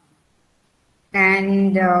theta.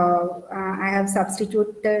 And I have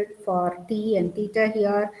substituted for T and theta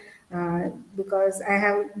here. Because I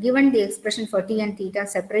have given the expression for T and theta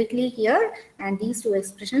separately here, and these two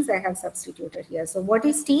expressions I have substituted here. So what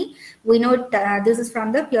is T? We know this is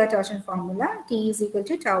from the pure torsion formula. T is equal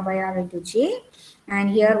to tau by R into J.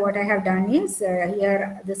 And here what I have done is,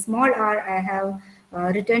 here the small r I have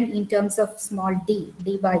written in terms of small d,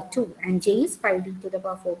 d by 2, and j is pi d to the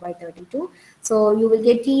power 4 by 32. So you will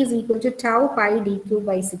get T is equal to tau pi d cube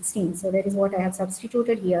by 16. So that is what I have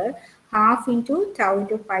substituted here. Half into tau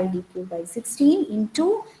into pi d cube by 16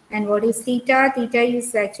 into, and what is theta? Theta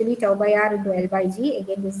is actually tau by R into L by G.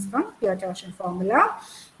 Again, this is from pure torsion formula.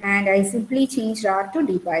 And I simply changed R to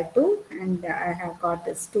d by 2, and I have got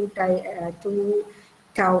this 2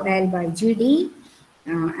 tau L by GD.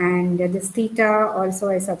 And this theta also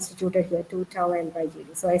I substituted here, 2 tau L by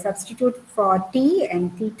GD. So I substitute for T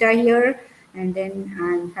and theta here, and then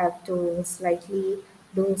I have to slightly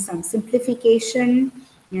do some simplification.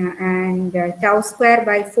 And tau square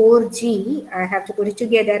by 4G, I have to put it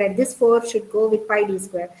together, and this 4 should go with pi d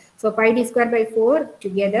square. So pi d square by 4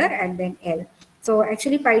 together, and then L. So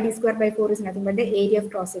actually pi d square by 4 is nothing but the area of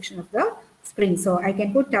cross section of the spring. So I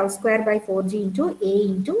can put tau square by 4G into A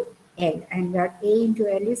into L, and that A into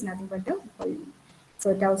L is nothing but the volume.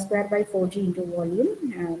 So tau square by 4G into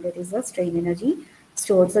volume, and that is the strain energy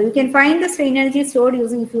stored. So you can find the strain energy stored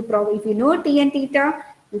using, if you know T and theta,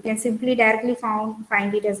 you can simply directly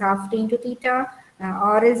find it as half T into theta,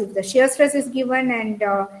 or else if the shear stress is given and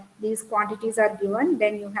these quantities are given,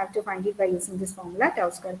 then you have to find it by using this formula, tau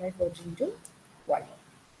square by 4G into volume.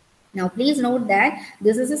 Now please note that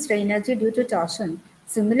this is a strain energy due to torsion.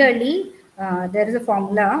 Similarly, there is a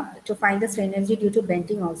formula to find the strain energy due to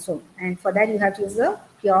bending also, and for that you have to use a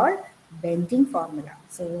pure bending formula.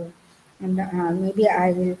 So, and maybe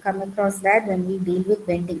I will come across that when we deal with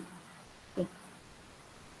bending. Okay.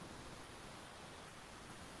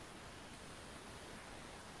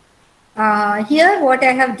 Here what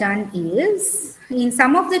I have done is, in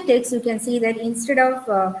some of the texts you can see that instead of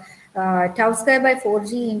tau square by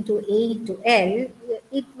 4G into A into L,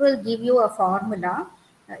 it will give you a formula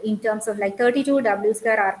in terms of like 32 W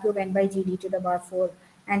square R cube N by GD to the power 4,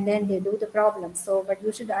 and then they do the problem. So, but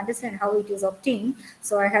you should understand how it is obtained.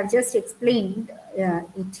 So I have just explained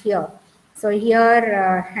it here. So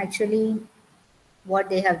here actually what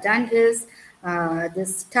they have done is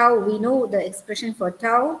this tau, we know the expression for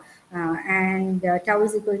tau, and tau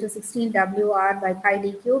is equal to 16 WR by pi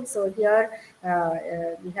d cube. So here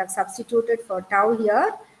we have substituted for tau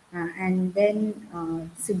here, and then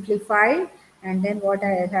simplified. And then what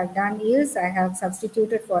I have done is I have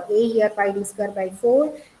substituted for A here pi d square by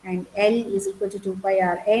 4, and L is equal to 2 pi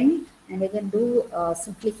R N, and again do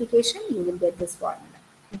simplification, you will get this formula.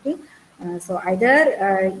 Okay, so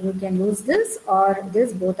either you can use this or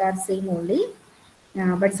this, both are same only.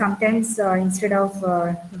 But sometimes instead of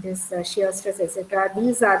this shear stress, etc.,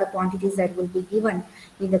 these are the quantities that will be given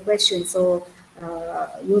in the question. So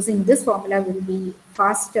using this formula will be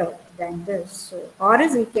faster than this. So, or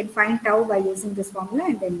else we can find tau by using this formula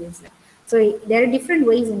and then use that. So there are different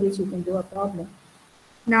ways in which you can do a problem.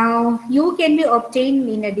 Now U can be obtained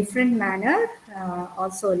in a different manner,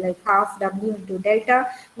 also like half W into delta.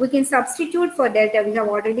 We can substitute for delta. We have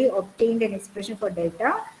already obtained an expression for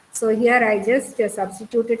delta. So here I just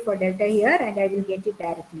substituted for delta here, and I will get it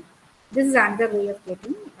directly. This is another way of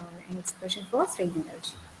getting an expression for strain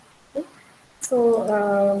energy. Okay. So,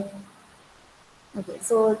 okay,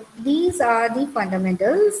 so these are the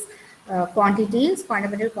fundamentals,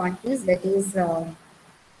 fundamental quantities that is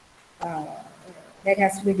that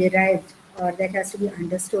has to be derived or that has to be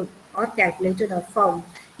understood or calculated or found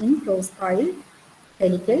in closed coil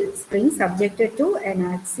helical spring subjected to an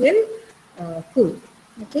axial pull.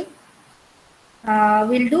 Okay.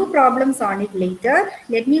 We'll do problems on it later.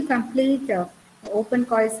 Let me complete open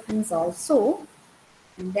coil springs also,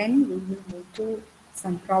 and then we will move to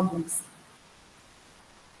some problems.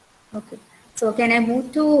 Okay. So can I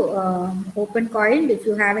move to open coil? If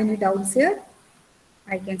you have any doubts here,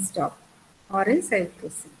 I can stop, or else I will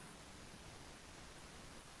proceed.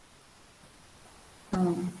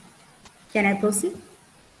 Can I proceed?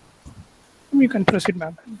 You can proceed,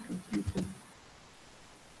 ma'am. Okay, thank you.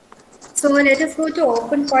 So let us go to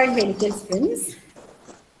open coil helical springs.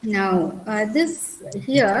 Now, this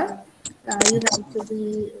here, you have to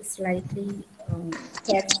be slightly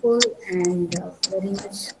careful and very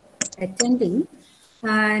much attending.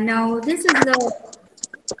 Now, this is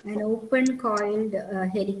an open coiled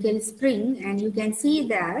helical spring, and you can see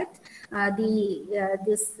that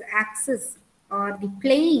this axis or the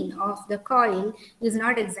plane of the coil is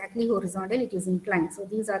not exactly horizontal, it is inclined. So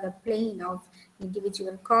these are the plane of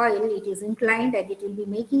individual coil, it is inclined and it will be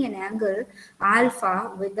making an angle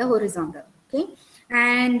alpha with the horizontal. Okay,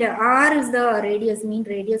 and R is the radius, mean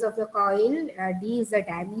radius of the coil, D is the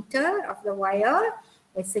diameter of the wire,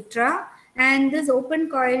 etc. And this open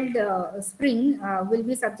coiled spring will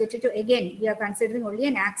be subjected to, again, we are considering only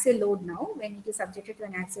an axial load now, when it is subjected to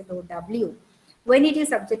an axial load W. When it is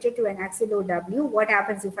subjected to an axial load W, what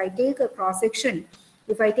happens if I take a cross section?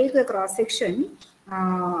 If I take a cross section,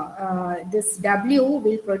 this W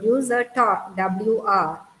will produce a torque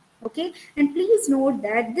WR. Okay, and please note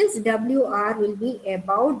that this WR will be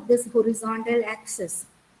about this horizontal axis.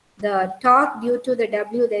 The torque due to the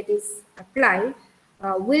W that is applied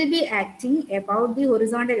will be acting about the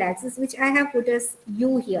horizontal axis, which I have put as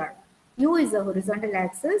U here. U is the horizontal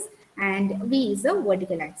axis and V is the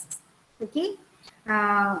vertical axis. Okay,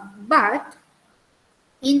 but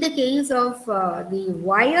in the case of the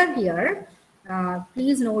wire here,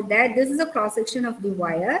 please note that this is a cross section of the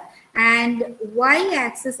wire, and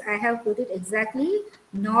y-axis I have put it exactly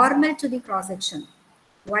normal to the cross section.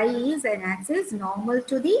 Y is an axis normal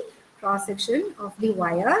to the cross section of the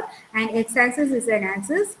wire, and x-axis is an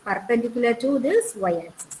axis perpendicular to this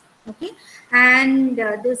y-axis. Okay, and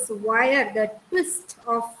this wire, the twist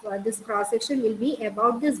of this cross section will be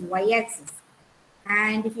about this y-axis.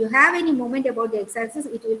 And if you have any moment about the x-axis,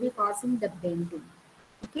 it will be causing the bending.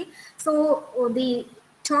 Okay, so the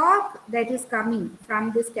torque that is coming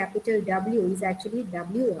from this capital W is actually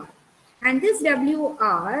WR, and this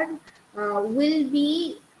WR will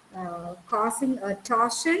be causing a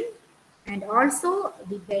torsion and also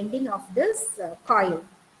the bending of this coil.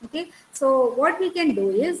 Okay, so what we can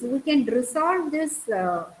do is we can resolve this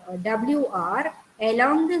WR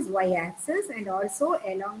along this y-axis and also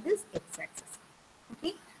along this x-axis.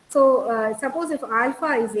 Okay, so suppose if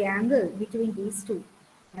alpha is the angle between these two,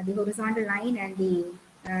 the horizontal line and the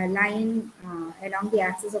line along the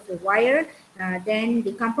axis of the wire, then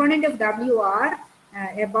the component of WR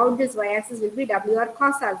about this y-axis will be WR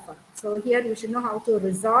cos alpha. So here you should know how to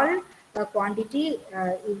resolve a quantity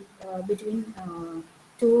between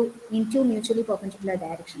two mutually perpendicular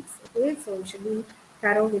directions. Okay, so you should be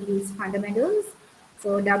thorough with these fundamentals.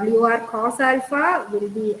 So WR cos alpha will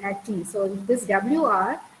be acting. So this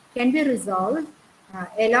WR can be resolved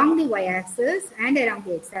along the y-axis and along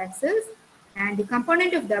the x-axis, and the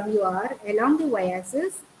component of WR along the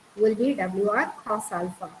y-axis will be WR cos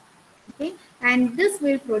alpha. Okay, and this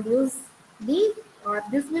will produce the, or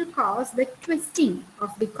this will cause the twisting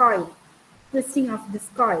of the coil,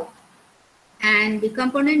 and the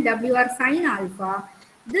component WR sin alpha,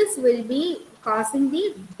 this will be causing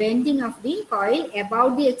the bending of the coil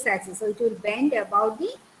about the x-axis. So it will bend about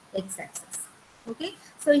the x-axis. Okay,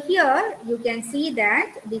 so here you can see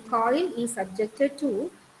that the coil is subjected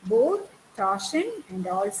to both torsion and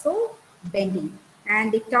also bending,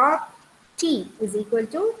 and the torque T is equal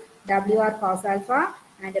to WR cos alpha,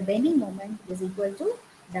 and the bending moment is equal to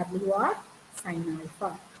WR sin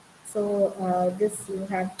alpha. So this you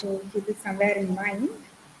have to keep it somewhere in mind.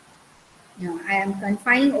 Now, I am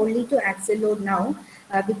confining only to axial load now,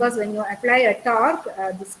 because when you apply a torque,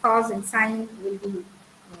 this cos and sin will be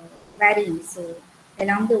varying. So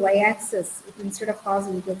along the y-axis, instead of cos,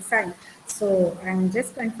 we get sin. So I am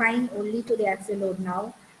just confining only to the axial load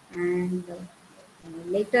now, and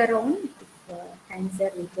later on, if time is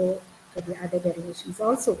there, we go for the other derivations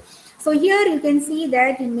also. So here you can see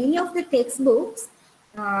that in many of the textbooks,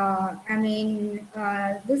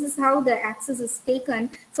 this is how the axis is taken.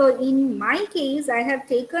 So in my case, I have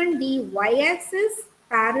taken the y-axis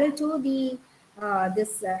parallel to the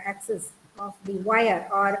this axis of the wire,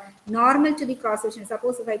 or normal to the cross section.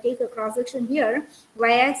 Suppose if I take a cross section here,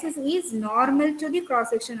 y-axis is normal to the cross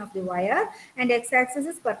section of the wire, and x-axis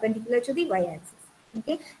is perpendicular to the y-axis.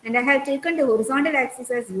 Okay, and I have taken the horizontal axis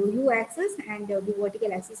as UU axis and the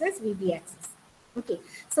vertical axis as VB axis. Okay,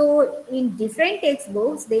 so in different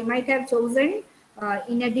textbooks, they might have chosen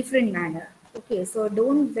in a different manner. Okay, so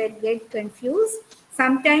don't get confused.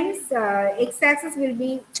 Sometimes x-axis will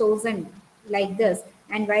be chosen like this,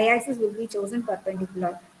 and y-axis will be chosen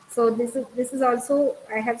perpendicular. So this is also,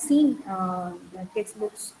 I have seen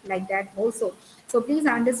textbooks like that also. So please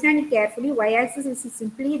understand it carefully. Y-axis is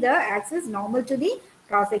simply the axis normal to the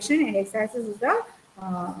cross section, and x-axis is the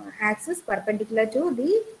axis perpendicular to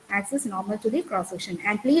the axis normal to the cross section.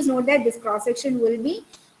 And please note that this cross section will be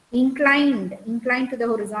inclined to the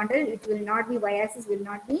horizontal. It will not be, y-axis will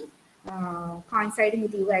not be coinciding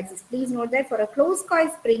with the u-axis. Please note that for a closed coil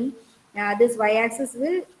spring, this y-axis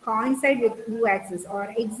will coincide with u-axis,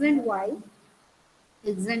 or x and y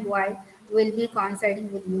will be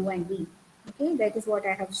coinciding with u and v. Okay, that is what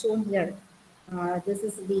I have shown here. This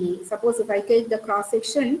is the, suppose if I take the cross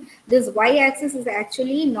section, this y-axis is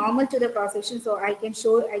actually normal to the cross section, so I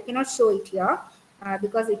cannot show it here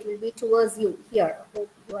because it will be towards you here. Hope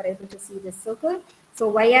you are able to see this circle. So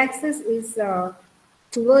y-axis is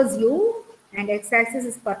towards you, and x-axis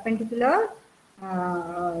is perpendicular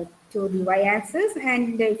to the y-axis,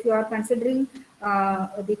 and if you are considering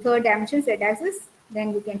the third dimension, z-axis,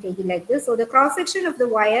 then you can take it like this. So the cross section of the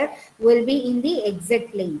wire will be in the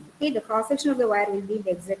exact plane. Okay, the cross section of the wire will be in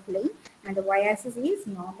the exact plane, and the y-axis is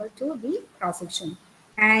normal to the cross section.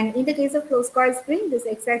 And in the case of closed coil spring, this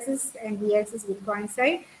x-axis and v-axis will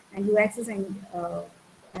coincide, and u-axis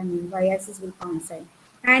and y-axis will coincide.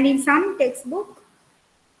 And in some textbook,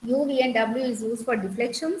 U, V, and W is used for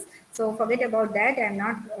deflections. So forget about that. I'm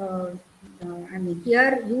not,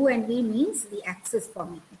 here U and V means the axis for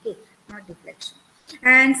me, okay, not deflection.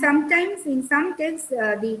 And sometimes in some texts,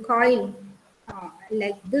 the coil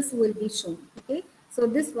like this will be shown, okay. So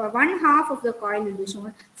this one half of the coil will be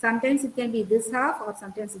shown. Sometimes it can be this half, or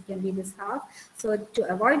sometimes it can be this half. So to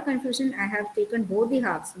avoid confusion, I have taken both the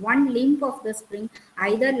halves. One limb of the spring,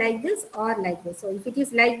 either like this or like this. So if it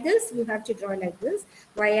is like this, you have to draw like this.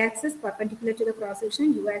 Y-axis perpendicular to the cross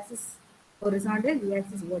section, U-axis horizontal,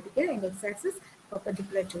 V-axis vertical, and x-axis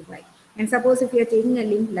perpendicular to Y. And suppose if you are taking a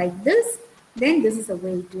limb like this, then this is a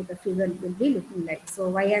way to the figure will be looking like. So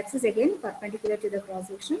y-axis again perpendicular to the cross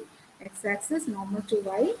section, x-axis normal to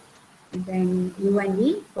y, and then u and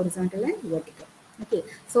v horizontal and vertical. Okay,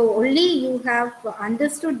 so only you have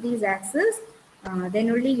understood these axes, then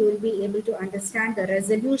only you will be able to understand the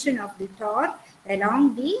resolution of the torque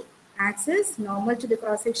along the axis normal to the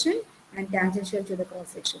cross section and tangential to the cross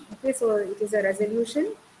section. Okay, so it is a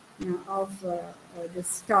resolution of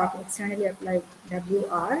this torque externally applied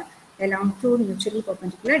WR along two mutually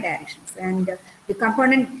perpendicular directions, and the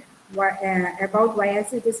component about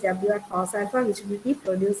y-axis, it is WR cos alpha, which will be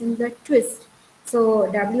producing the twist. So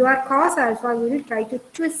WR cos alpha will try to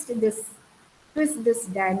twist this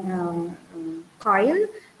coil,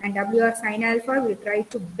 and WR sin alpha will try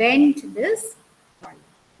to bend this coil.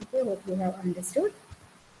 Okay, hope you have understood.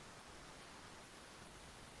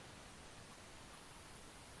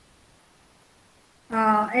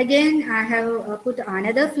 Again, I have put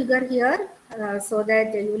another figure here so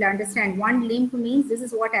that you will understand. One limb means this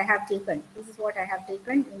is what I have taken. This is what I have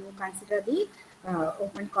taken when you consider the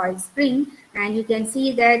open coil spring. And you can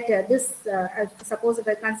see that this, suppose if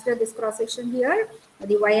I consider this cross section here,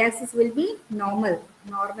 the y-axis will be normal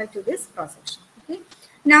to this cross section. Okay.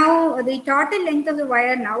 Now, the total length of the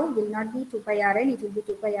wire now will not be 2 pi Rn, it will be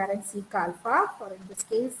 2 pi Rn sec alpha, for in this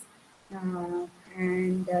case.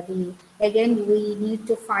 And again we need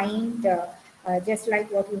to find just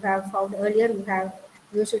like what you have found earlier,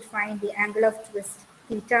 you should find the angle of twist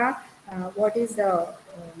theta. What is the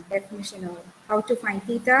definition of how to find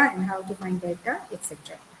theta and how to find delta,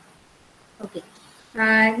 etc. Okay.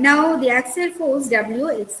 Now the axial force W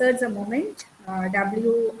exerts a moment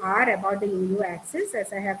WR about the UU axis,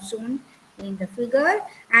 as I have shown in the figure,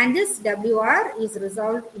 and this WR is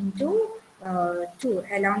resolved into two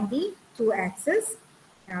along the two axes.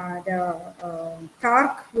 The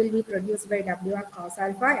torque will be produced by WR cos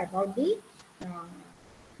alpha about the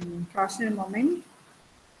torsional moment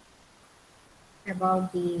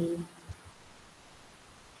about the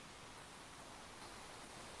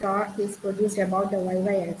torque is produced about the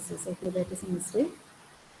y axis. Okay, that is a mistake.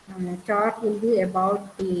 Torque will be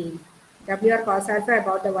about the WR cos alpha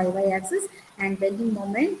about the y axis, and bending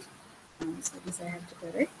moment. So this I have to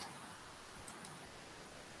correct.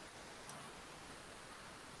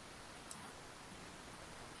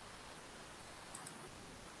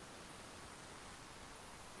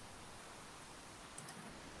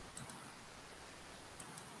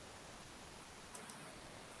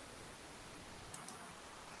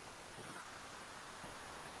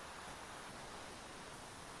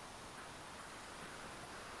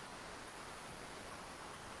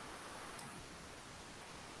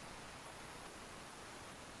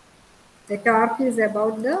 The torque is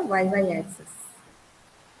about the y axis.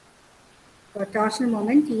 So torsional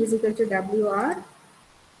moment T is equal to WR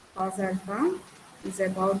cos alpha is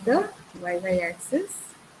about the y axis.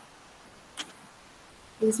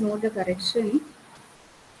 Please note the correction.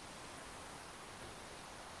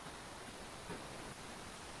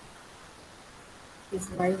 Is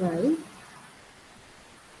y.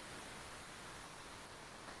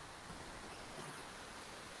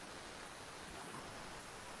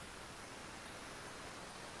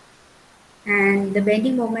 And the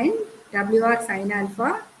bending moment WR sin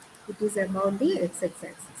alpha, it is about the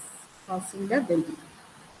x-axis causing the bending.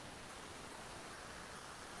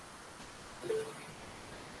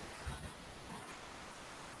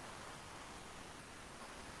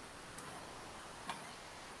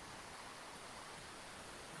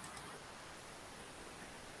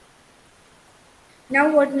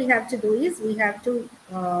 Now what we have to do is we have to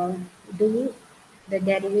do the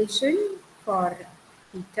derivation for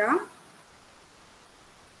theta,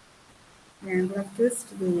 the angle of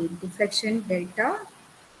twist, the deflection delta,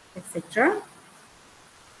 etc.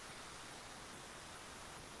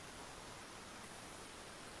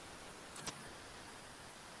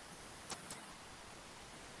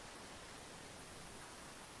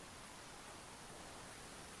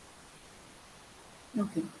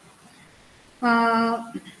 Okay.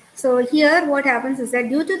 So here what happens is that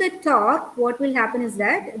due to the torque, what will happen is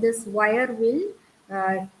that this wire will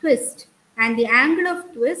twist, and the angle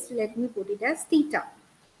of twist, let me put it as theta.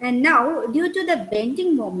 And now due to the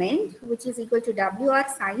bending moment, which is equal to WR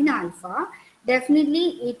sin alpha,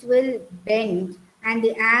 definitely it will bend, and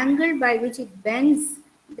the angle by which it bends,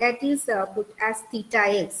 that is put as theta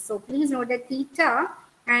x. So please note that theta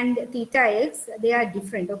and theta x, they are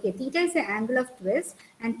different. Okay, theta is the angle of twist,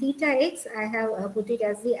 and theta x, I have put it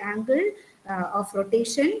as the angle of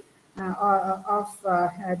rotation of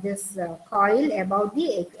this coil about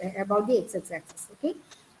the x-axis. Okay,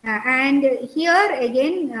 and here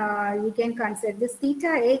again you can consider this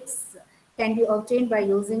theta x can be obtained by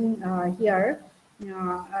using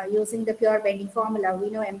using the pure bending formula.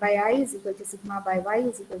 We know m by I is equal to sigma by y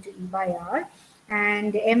is equal to E by R.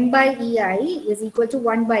 And m by EI is equal to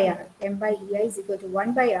 1 by R. M by EI is equal to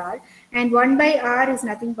 1 by R. And 1 by R is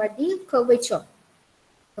nothing but the curvature.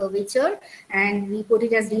 And we put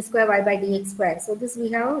it as d square y by dx square. So this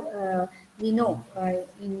we have, we know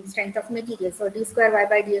in strength of material. So d square y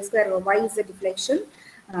by dx square, y is the deflection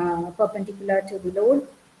perpendicular to the load.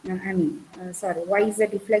 Y is the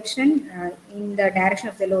deflection in the direction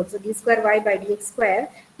of the load. So d square y by dx square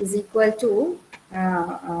is equal to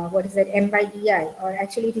what is that, m by EI, or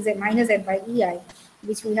actually it is a minus m by EI,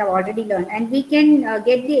 which we have already learned. And we can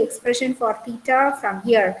get the expression for theta from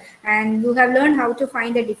here. And you have learned how to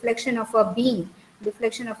find the deflection of a beam.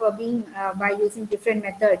 By using different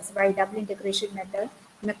methods, by double integration method,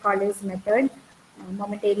 Macaulay's method,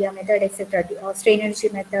 moment area method, etc., or strain energy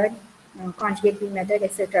method, conjugate beam method,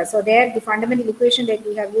 etc. So there, the fundamental equation that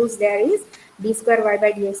we have used there is d square y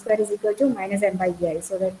by dx square is equal to minus m by EI.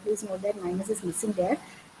 So that please note that minus is missing there.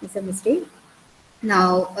 It's a mistake.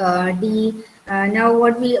 Now now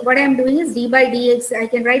what I am doing is d by dx. I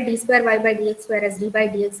can write d square y by dx square as d by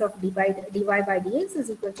dx of dy by dx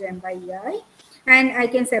is equal to m by EI, and I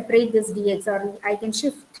can separate this dx, or I can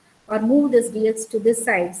shift or move this dx to this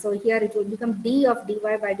side. So here it will become d of dy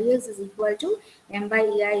by dx is equal to m by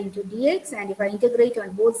EI into dx, and if I integrate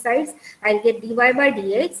on both sides, I'll get dy by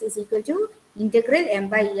dx is equal to integral m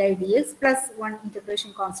by EI dx plus one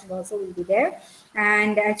integration constant also will be there.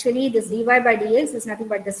 And actually this dy by dx is nothing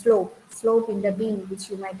but the slope in the beam, which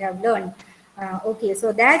you might have learned. Okay,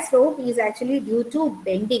 so that slope is actually due to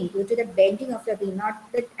the bending of the beam,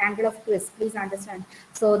 not the angle of twist. Please understand.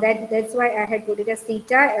 So that's why I had put it as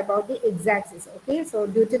theta about the x-axis. Okay, so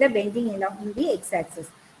due to the bending along in the x-axis.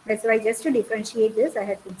 That's why just to differentiate this, I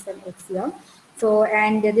had put some x here. So,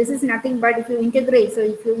 and this is nothing but if you integrate. So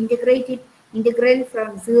if you integrate it, integral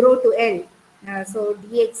from 0 to L. So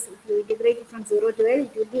dx, if you integrate it from 0 to L,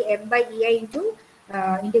 it will be m by EI into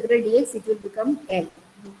integral dx, it will become L.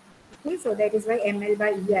 Okay, so that is why ml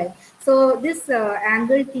by EI. So this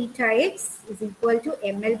angle theta x is equal to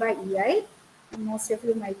ml by EI. And most of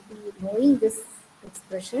you might be knowing this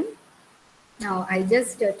expression. Now I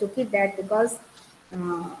just took it that because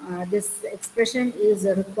this expression is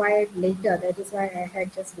required later. That is why I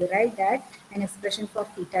had just derived that, an expression for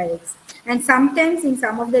theta x. And sometimes in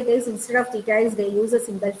some of the days, instead of theta x, they use a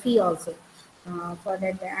symbol phi also for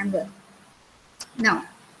that angle. Now,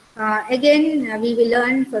 again, we will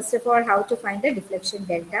learn first of all how to find the deflection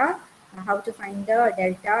delta, how to find the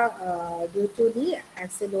delta due to the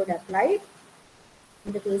axial load applied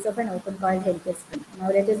in the case of an open coiled helical spring. Now,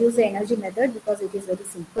 let us use the energy method because it is very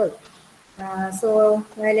simple. So,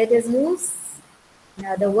 let us use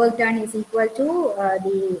the work done is equal to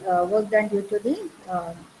the work done due to the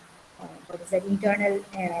what is that, internal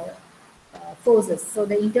forces. So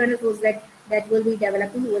the internal force that will be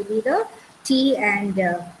developing will be the T and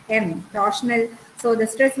M, torsional. So the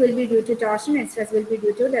stress will be due to torsion and stress will be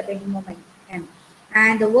due to the bending moment M.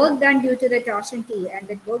 And the work done due to the torsion T and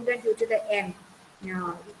the work done due to the M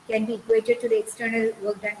can be equated to the external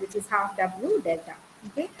work done, which is half W delta.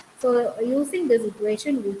 Okay. So using this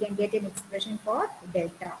equation, we can get an expression for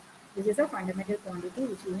delta. This is a fundamental quantity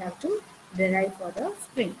which we have to derive for the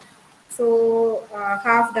spring. So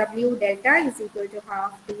half W delta is equal to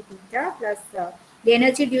half T theta plus the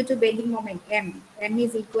energy due to bending moment M. M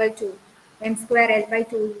is equal to M square L by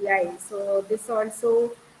 2 EI. So this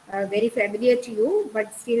also very familiar to you,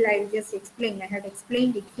 but still I will just explain. I have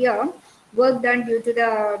explained it here. Work done due to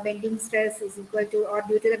the bending stress is equal to, or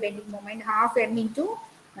due to the bending moment, half M into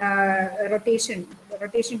rotation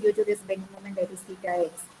due to this bending moment, that is theta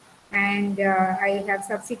x. And I have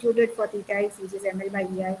substituted for theta x, which is ml by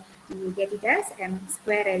EI. You get it as m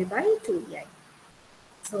square L by 2 EI.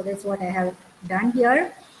 So that's what I have done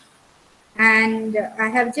here. And I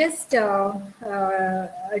have just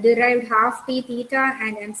derived half T theta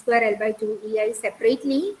and m square L by 2 EI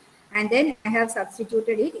separately. And then I have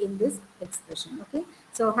substituted it in this expression. Okay.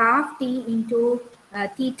 So half T into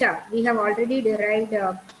theta, we have already derived,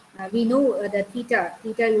 we know the theta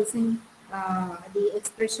using the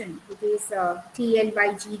expression, it is TL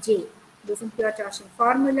by GJ using pure torsion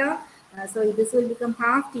formula. So this will become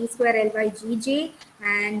half T square L by GJ,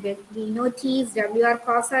 and we know T is WR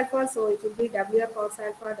cos alpha, so it will be WR cos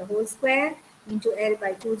alpha the whole square into L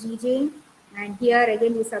by 2 GJ. And here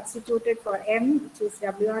again we substituted for M, which is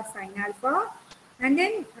WR sin alpha, and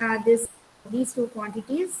then these two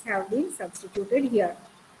quantities have been substituted here.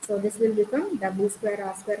 So this will become W square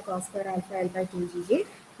R square cos square alpha L by 2 GJ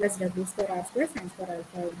plus W square R square sin square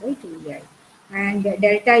alpha L by 2 EI. And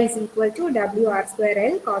delta is equal to W R square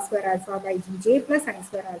L cos square alpha by GJ plus sin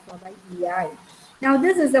square alpha by EI. Now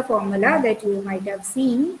this is the formula that you might have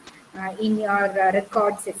seen in your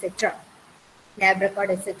records, etc., lab record,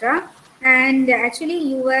 etc. And actually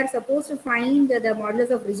you were supposed to find the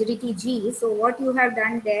modulus of rigidity G. So what you have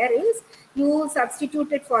done there is you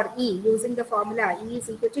substituted for E using the formula E is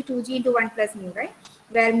equal to 2G into 1 plus mu, right?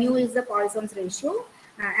 Where mu is the Poisson's ratio.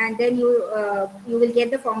 And then you will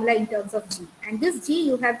get the formula in terms of G. And this G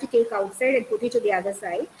you have to take outside and put it to the other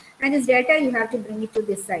side. And this delta you have to bring it to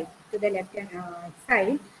this side, to the left hand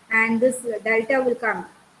side. And this delta will come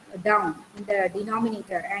down in the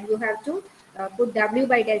denominator. And you have to put W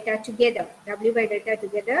by delta together,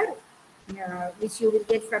 which you will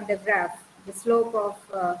get from the graph. The slope of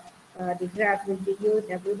the graph will give you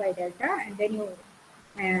W by delta, and then you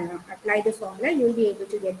apply this formula, you will be able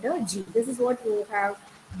to get the G. This is what you have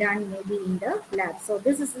done maybe in the lab. So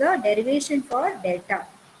this is the derivation for delta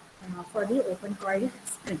for the open coiled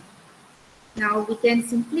spring. Now we can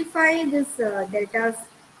simplify this deltas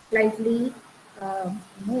slightly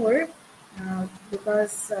more.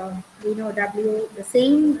 Because we know W, the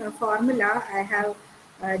same formula I have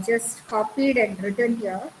just copied and written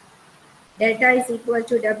here. Delta is equal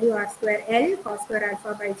to WR square L cos square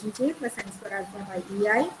alpha by GJ plus sin square alpha by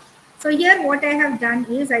EI. So here what I have done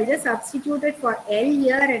is I just substituted for L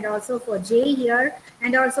here and also for J here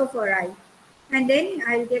and also for I. And then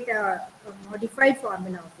I'll get a modified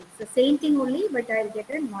formula of it. It's the same thing only, but I'll get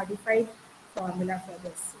a modified formula for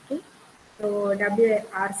this. Okay. So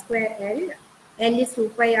WR square L is 2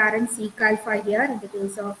 pi Rn sec alpha here in the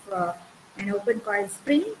case of an open coiled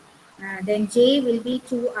spring. Then J will be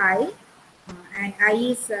 2I, and I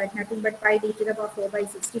is nothing but pi d to the power 4 by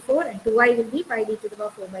 64, and 2I will be pi d to the power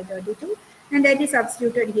 4 by 32, and that is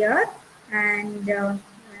substituted here and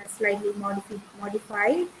slightly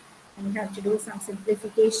modified, and you have to do some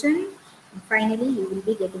simplification. And finally, you will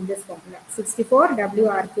be getting this formula 64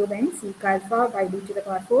 WR cube n sec alpha by d to the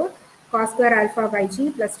power 4 cos square alpha by g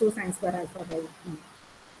plus 2 sin square alpha by e.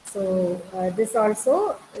 So this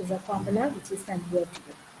also is a formula which is familiar to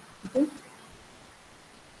you. Okay.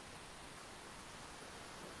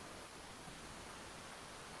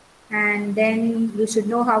 And then you should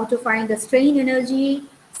know how to find the strain energy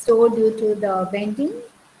stored due to the bending.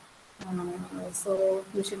 So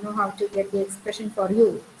you should know how to get the expression for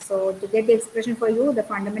u. So to get the expression for u, the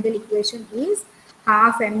fundamental equation is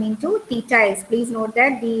half m into theta x. Please note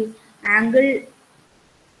that the angle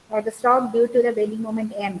or the slope due to the bending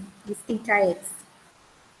moment m is theta x.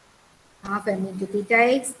 Half m into theta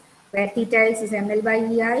x, where theta x is ml by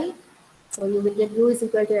ei. So you will get u is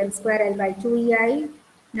equal to m square L by 2 ei.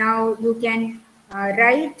 Now you can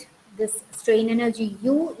write this strain energy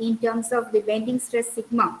u in terms of the bending stress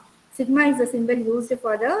sigma. Sigma is the symbol used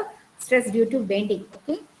for the stress due to bending.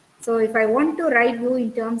 Okay. So if I want to write u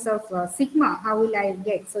in terms of sigma, how will I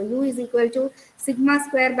get? So u is equal to sigma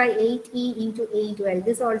square by 8e into a into L.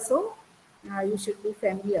 This also you should be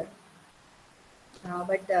familiar.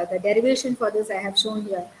 But the derivation for this I have shown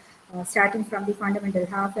here, starting from the fundamental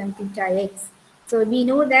half m theta x. So we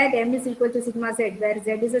know that m is equal to sigma z, where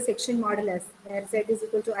z is a section modulus, where z is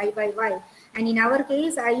equal to I by y. And in our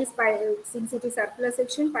case, I is pi, since it is circular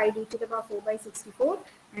section, pi d to the power 4 by 64,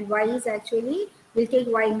 and y is actually, we'll take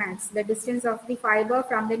y max, the distance of the fiber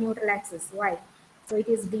from the neutral axis, y. So it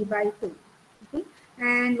is d by 2. Okay.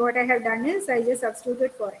 And what I have done is I just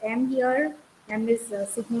substituted for m here. M is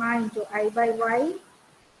sigma into I by y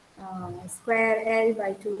square L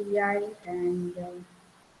by 2 ei, and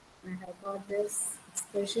I have got this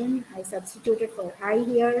expression. I substituted for I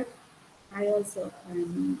here. I also,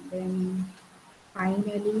 and then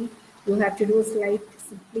finally you have to do slight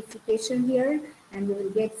simplification here, and you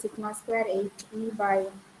will get sigma square 8e by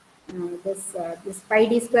this pi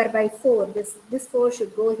d square by 4. This 4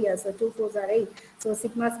 should go here, so 2 4s are 8. So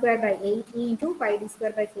sigma square by 8e into pi d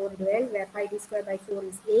square by 4 into L, where pi d square by 4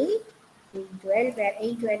 is a into L, where a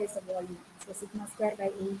into L is the volume. So sigma square by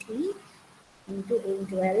 8e into a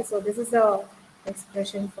into L. So this is the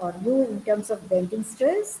expression for u in terms of bending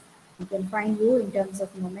stress. You can find u in terms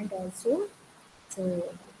of moment also. So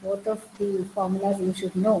both of the formulas you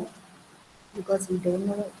should know, because we don't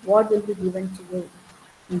know what will be given to you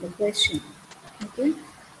in the question. Okay,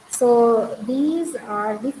 so these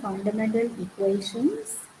are the fundamental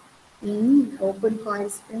equations in open coil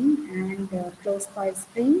spring and closed coil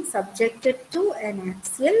spring subjected to an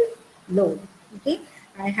axial load. Okay,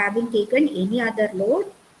 I haven't taken any other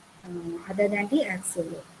load other than the axial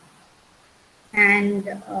load. And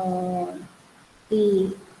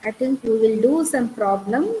I think we will do some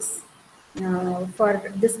problems for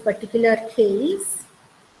this particular case,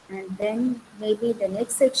 and then maybe the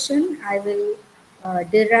next section I will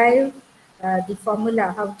derive the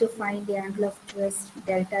formula how to find the angle of twist,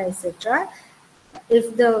 delta, etc.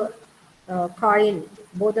 if the coil,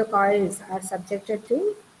 both the coils are subjected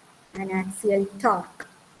to an axial torque.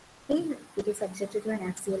 Okay, if it is subjected to an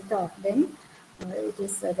axial torque, then it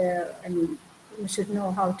is you should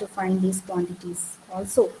know how to find these quantities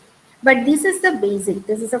also. But this is the basic,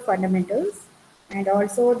 this is the fundamentals, and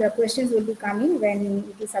also the questions will be coming when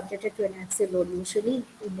it is subjected to an axial load, usually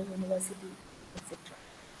in the university, etc.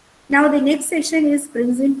 Now the next section is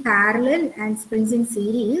springs in parallel and springs in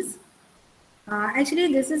series.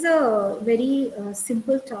 Actually, this is a very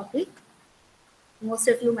simple topic. Most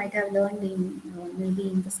of you might have learned in maybe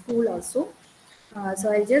in the school also.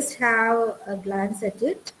 So I just have a glance at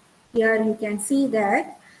it. Here you can see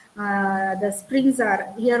that the springs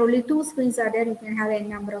are, here only 2 springs are there. You can have any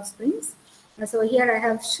number of springs. So here I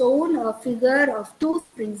have shown a figure of 2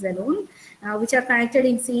 springs alone, which are connected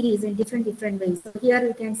in series in different ways. So here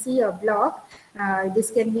you can see a block. This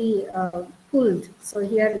can be pulled. So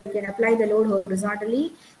here you can apply the load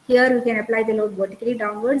horizontally. Here you can apply the load vertically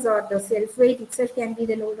downwards, or the self weight itself can be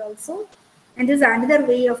the load also. And this is another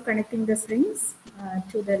way of connecting the springs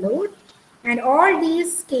to the load. And all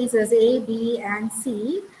these cases A, B, and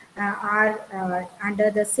C are under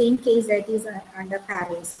the same case, that is under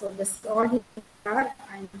parallel. So this all are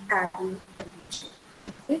under parallel.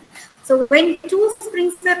 Okay. So when 2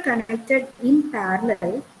 springs are connected in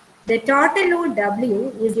parallel, the total load W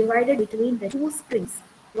is divided between the 2 springs,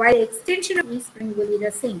 while extension of each spring will be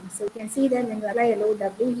the same. So you can see that when you apply a load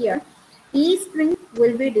W here, each spring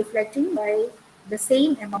will be deflecting by the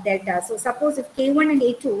same amount delta. So suppose if K1 and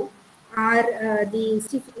A2 are the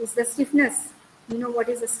stiffness. You know what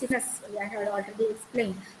is the stiffness? I had already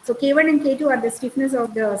explained. So K1 and K2 are the stiffness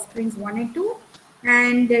of the springs 1 and 2.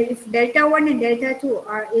 And if delta 1 and delta 2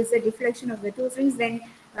 is the deflection of the 2 springs, then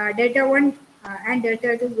delta 1 and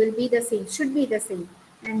delta 2 will be the same, should be the same.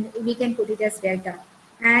 And we can put it as delta.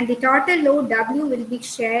 And the total load W will be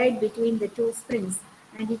shared between the two springs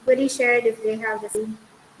and equally shared if they have the same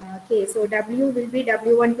K. So W will be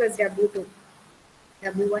W1 plus W2.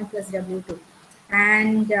 W1 plus W2.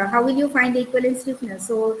 And how will you find the equivalent stiffness?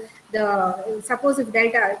 So suppose if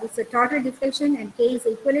delta is a total deflection and K is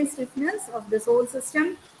equivalent stiffness of this whole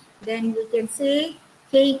system, then we can say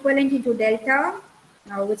K equivalent into delta,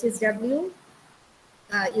 which is W,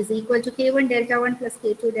 is equal to K1 delta 1 plus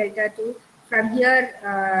K2 delta 2. From here,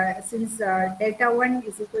 since delta 1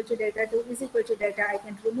 is equal to delta 2 is equal to delta, I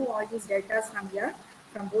can remove all these deltas from here,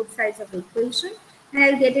 from both sides of the equation, and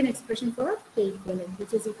I'll get an expression for K equivalent,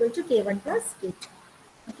 which is equal to K1 plus K2.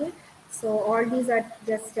 Okay, so all these are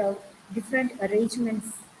just different arrangements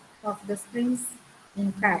of the springs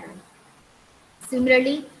in parallel.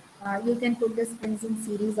 Similarly, you can put the springs in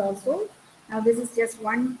series also. Now this is just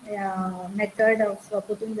one method of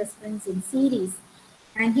putting the springs in series.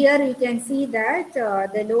 And here you can see that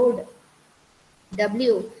the load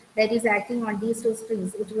W that is acting on these two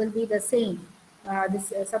springs, it will be the same.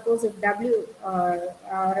 Suppose if W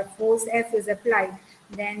or force F is applied,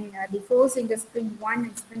 then the force in the spring 1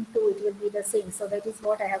 and spring 2, it will be the same. So that is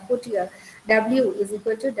what I have put here. W is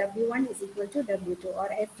equal to W1 is equal to W2,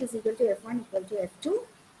 or F is equal to F1 equal to F2.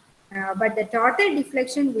 But the total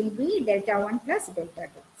deflection will be delta 1 plus delta 2.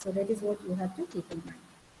 So that is what you have to keep in mind.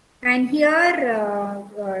 And here,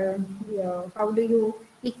 how do you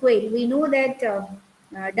equate? We know that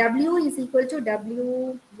W is equal to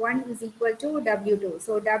W1 is equal to W2.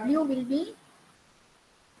 So W will be,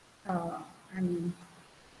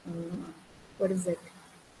 what is it?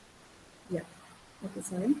 Yeah. Okay,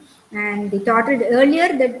 sorry. And the total,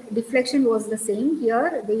 earlier the deflection was the same.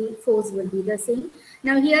 Here the force will be the same.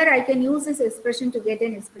 Now here I can use this expression to get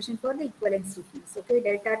an expression for the equivalent stiffness. Okay,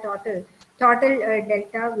 delta total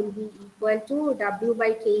delta will be equal to W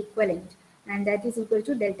by K equivalent, and that is equal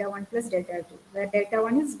to delta 1 plus delta 2, where delta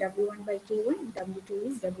 1 is W1 by K1, W2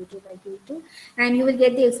 is W2 by K2, and you will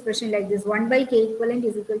get the expression like this: 1 by K equivalent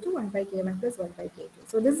is equal to 1 by K1 plus 1 by K2.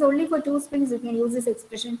 So this is only for two springs. You can use this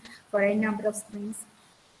expression for any number of springs.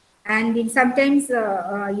 And in sometimes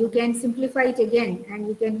you can simplify it again, and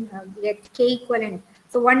you can get K equivalent.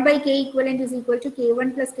 So 1 by K equivalent is equal to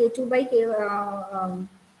K1 plus K2 by K1,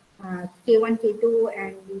 K2,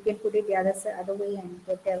 and you can put it the other way and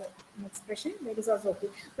get an expression. That is also okay.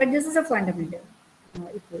 But this is a fundamental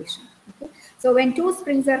equation. Okay. So when two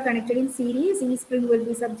springs are connected in series, each spring will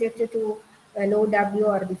be subjected to load W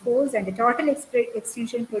or the force, and the total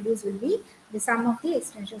extension produced will be the sum of the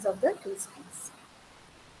extensions of the two springs.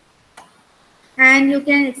 And you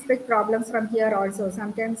can expect problems from here also.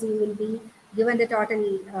 Sometimes you will be given the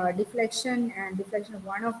total deflection and deflection of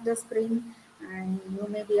one of the spring, and you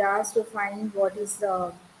may be asked to find what is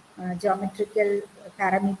the geometrical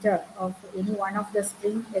parameter of any one of the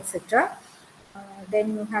spring, etc.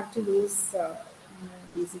 Then you have to use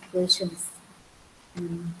these equations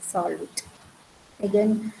and solve it.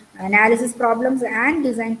 Again, analysis problems and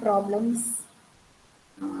design problems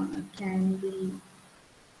can be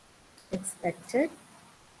expected.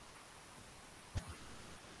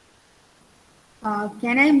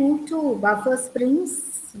 Can I move to buffer springs?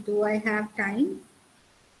 Do I have time?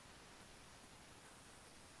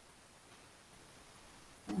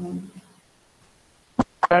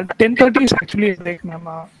 10:30 is actually a break, ma'am.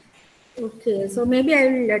 Okay, so maybe I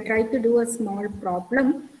will try to do a small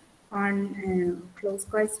problem on closed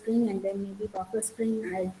coil spring, and then maybe buffer spring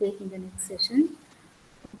I'll take in the next session.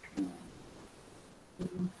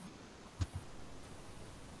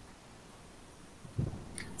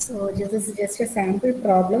 So this is just a sample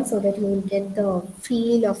problem so that you will get the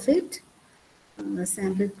feel of it. A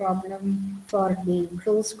sample problem for the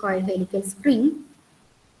closed coil helical spring.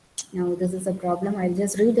 Now this is a problem. I'll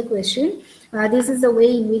just read the question. This is the way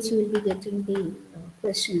in which you will be getting the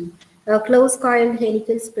question. A closed coil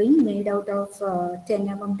helical spring made out of 10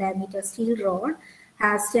 mm diameter steel rod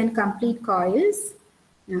has 10 complete coils,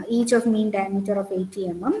 each of mean diameter of 80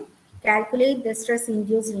 mm. Calculate the stress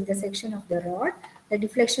induced in the section of the rod, the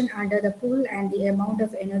deflection under the pull, and the amount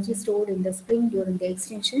of energy stored in the spring during the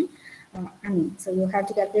extension. So you have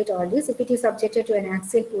to calculate all this. If it is subjected to an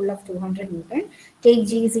axial pull of 200 Newton, take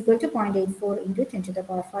G is equal to 0.84 into 10 to the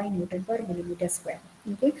power 5 Newton per millimeter square.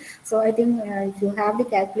 Okay. So I think if you have the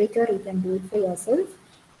calculator, you can do it for yourself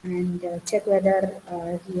and check whether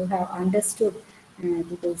you have understood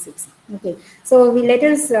the basics. Okay. So let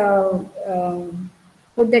us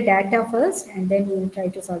put the data first, and then we will try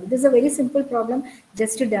to solve it. This is a very simple problem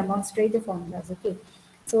just to demonstrate the formulas. Okay.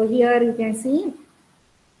 So here you can see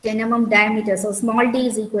 10 mm diameter. So small d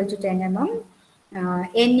is equal to 10 mm,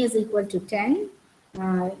 n is equal to 10,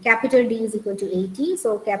 Capital D is equal to 80.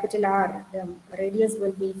 So capital R, the radius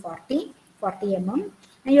will be 40 mm.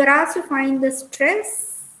 And you're asked to find the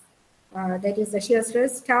stress, that is the shear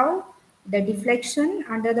stress tau, the deflection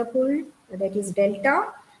under the pull, that is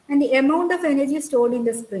delta, and the amount of energy stored in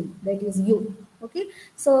the spring, that is U. Okay,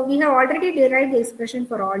 so we have already derived the expression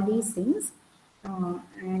for all these things.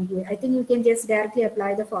 And I think you can just directly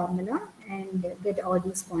apply the formula and get all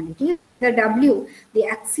these quantities. The W, the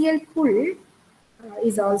axial pull,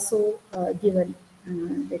 is also given,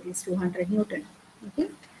 that is 200 Newton. Okay,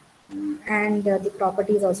 and the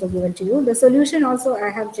property is also given to you. The solution also I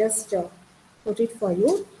have just put it for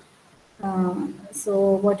you.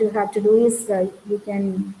 So what you have to do is you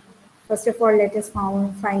can first of all let us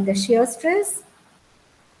find the shear stress.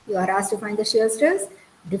 You are asked to find the shear stress,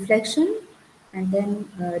 deflection, and then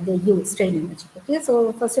the U, strain energy. Okay,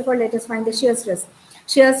 so first of all, let us find the shear stress.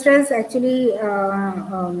 Shear stress actually,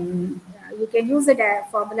 you can use the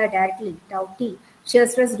formula directly, tau T. Shear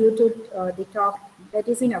stress due to the torque, that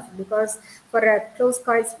is enough, because for a closed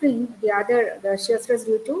coil spring, the shear stress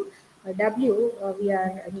due to W, we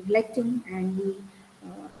are neglecting, and we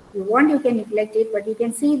if you want, you can neglect it, but you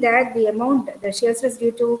can see that the amount, the shear stress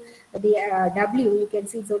due to the W, you can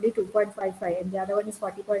see it's only 2.55 and the other one is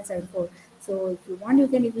 40.74. So if you want, you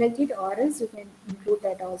can neglect it, or else you can include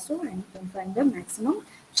that also, and you can find the maximum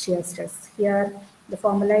shear stress. Here, the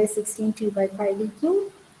formula is 16T by pi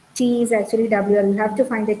dq. T is actually W. You have to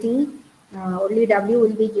find the T. Only W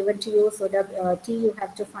will be given to you, so T you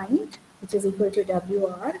have to find, which is equal to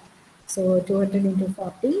WR. So 200 into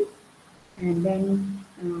 40. And then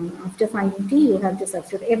after finding T, you have to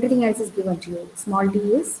substitute. Everything else is given to you. Small d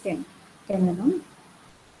is 10 mm.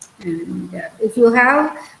 And if you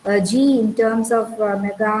have G in terms of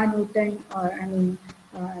mega Newton, or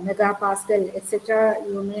mega Pascal, etc.,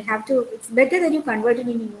 you may have to, it's better that you convert it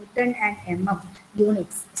into Newton and mm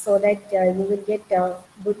units, so that you will get a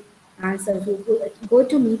good answer. If you go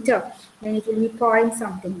to meter, then it will be point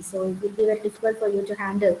something, so it will be very difficult for you to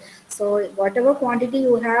handle. So whatever quantity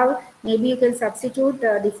you have, maybe you can substitute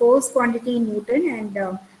the force quantity in Newton and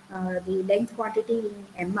the length quantity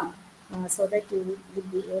in mm, so that you will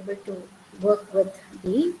be able to work with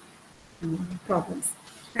the problems.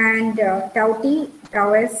 And tau T,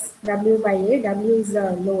 tau S, W by A, W is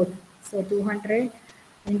the load, so 200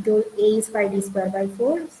 into A is pi d square by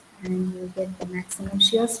 4, and you get the maximum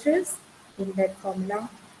shear stress in that formula,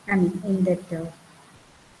 in that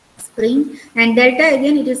spring. And delta,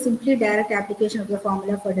 again, it is simply direct application of the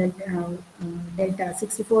formula for delta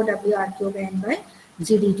 64 W R cube N by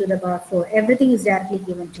GD to the power 4. Everything is directly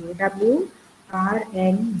given to you, W, R,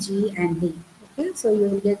 N, G, and D. Okay, so you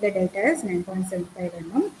will get the delta as 9.75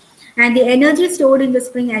 mm. And the energy stored in the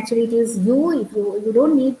spring, actually it is U. If you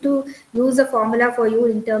don't need to use a formula for U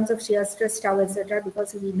in terms of shear stress, tau, etc.,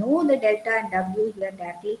 because we know the delta and W here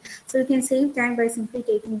directly. So you can save time by simply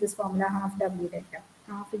taking this formula, half W delta.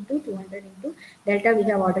 Half into 200 into delta we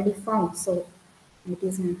have already found. So it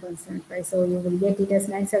is 9.75. So you will get it as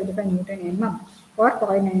 975 Newton mm or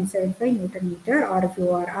 0.975 Newton meter, or if you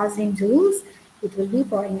are asked in joules, it will be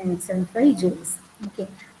 0.975 joules. Okay,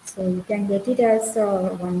 so you can get it as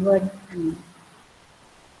one word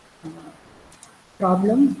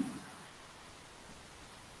problem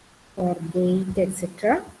for gate,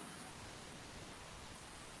 etc.,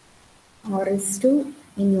 or is to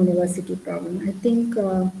in university problem. I think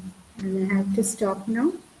I may have to stop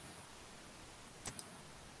now.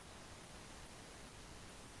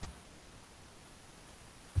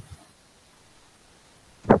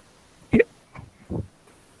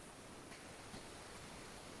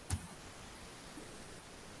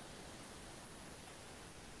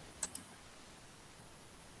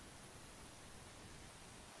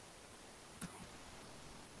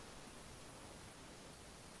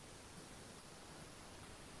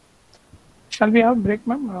 Shall we have a break,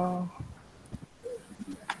 ma'am?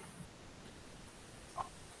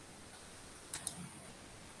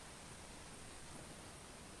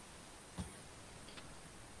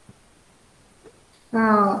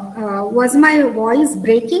 Was my voice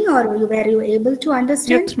breaking, or were you able to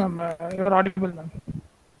understand? Yes, ma'am. You're audible, ma'am.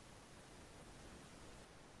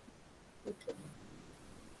 Okay.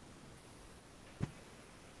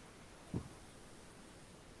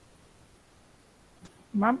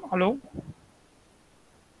 Ma'am, hello?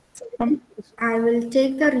 I will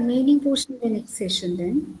take the remaining portion in the next session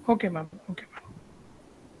then. Okay, ma'am. Okay, ma'am.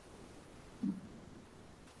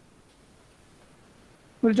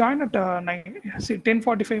 We'll join at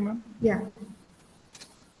 10:45, ma'am. Yeah.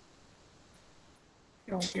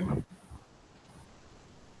 Okay, ma'am.